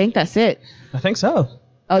think that's it. I think so.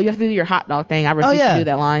 Oh, you have to do your hot dog thing. I refuse to do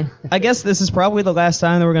that line. I guess this is probably the last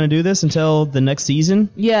time that we're going to do this until the next season.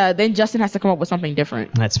 Yeah, then Justin has to come up with something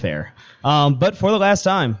different. That's fair. But for the last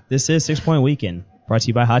time, this is 6 Point Weekend, brought to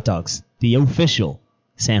you by Hot Dogs, the official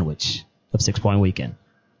sandwich of 6 Point Weekend.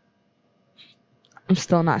 I'm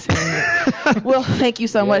still not saying it. Well, thank you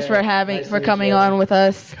so much for coming on with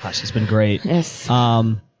us. Gosh, it's been great. Yes.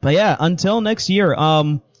 But yeah, until next year,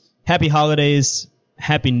 happy holidays,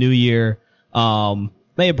 happy new year.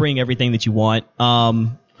 May it bring everything that you want.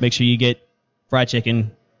 Make sure you get fried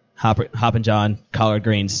chicken, Hoppin' John, collard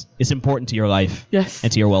greens. It's important to your life. Yes.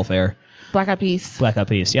 And to your welfare. Black Eyed Peas. Black Eyed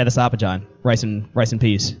Peas. Yeah, that's Hoppin' John. Rice and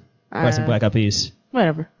peas. Rice and black eyed peas.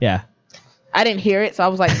 Whatever. Yeah. I didn't hear it, so I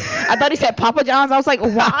was like, I thought he said Papa John's. I was like,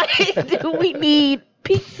 why do we need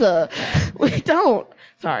pizza? We don't.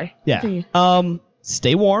 Sorry. Yeah. Continue.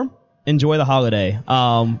 Stay warm. Enjoy the holiday.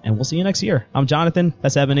 And we'll see you next year. I'm Jonathan.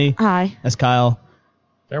 That's Ebony. Hi. That's Kyle.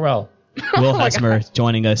 Farewell. Will Hesmer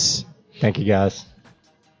joining us. Thank you, guys.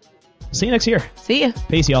 See you next year. See ya.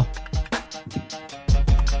 Peace, y'all.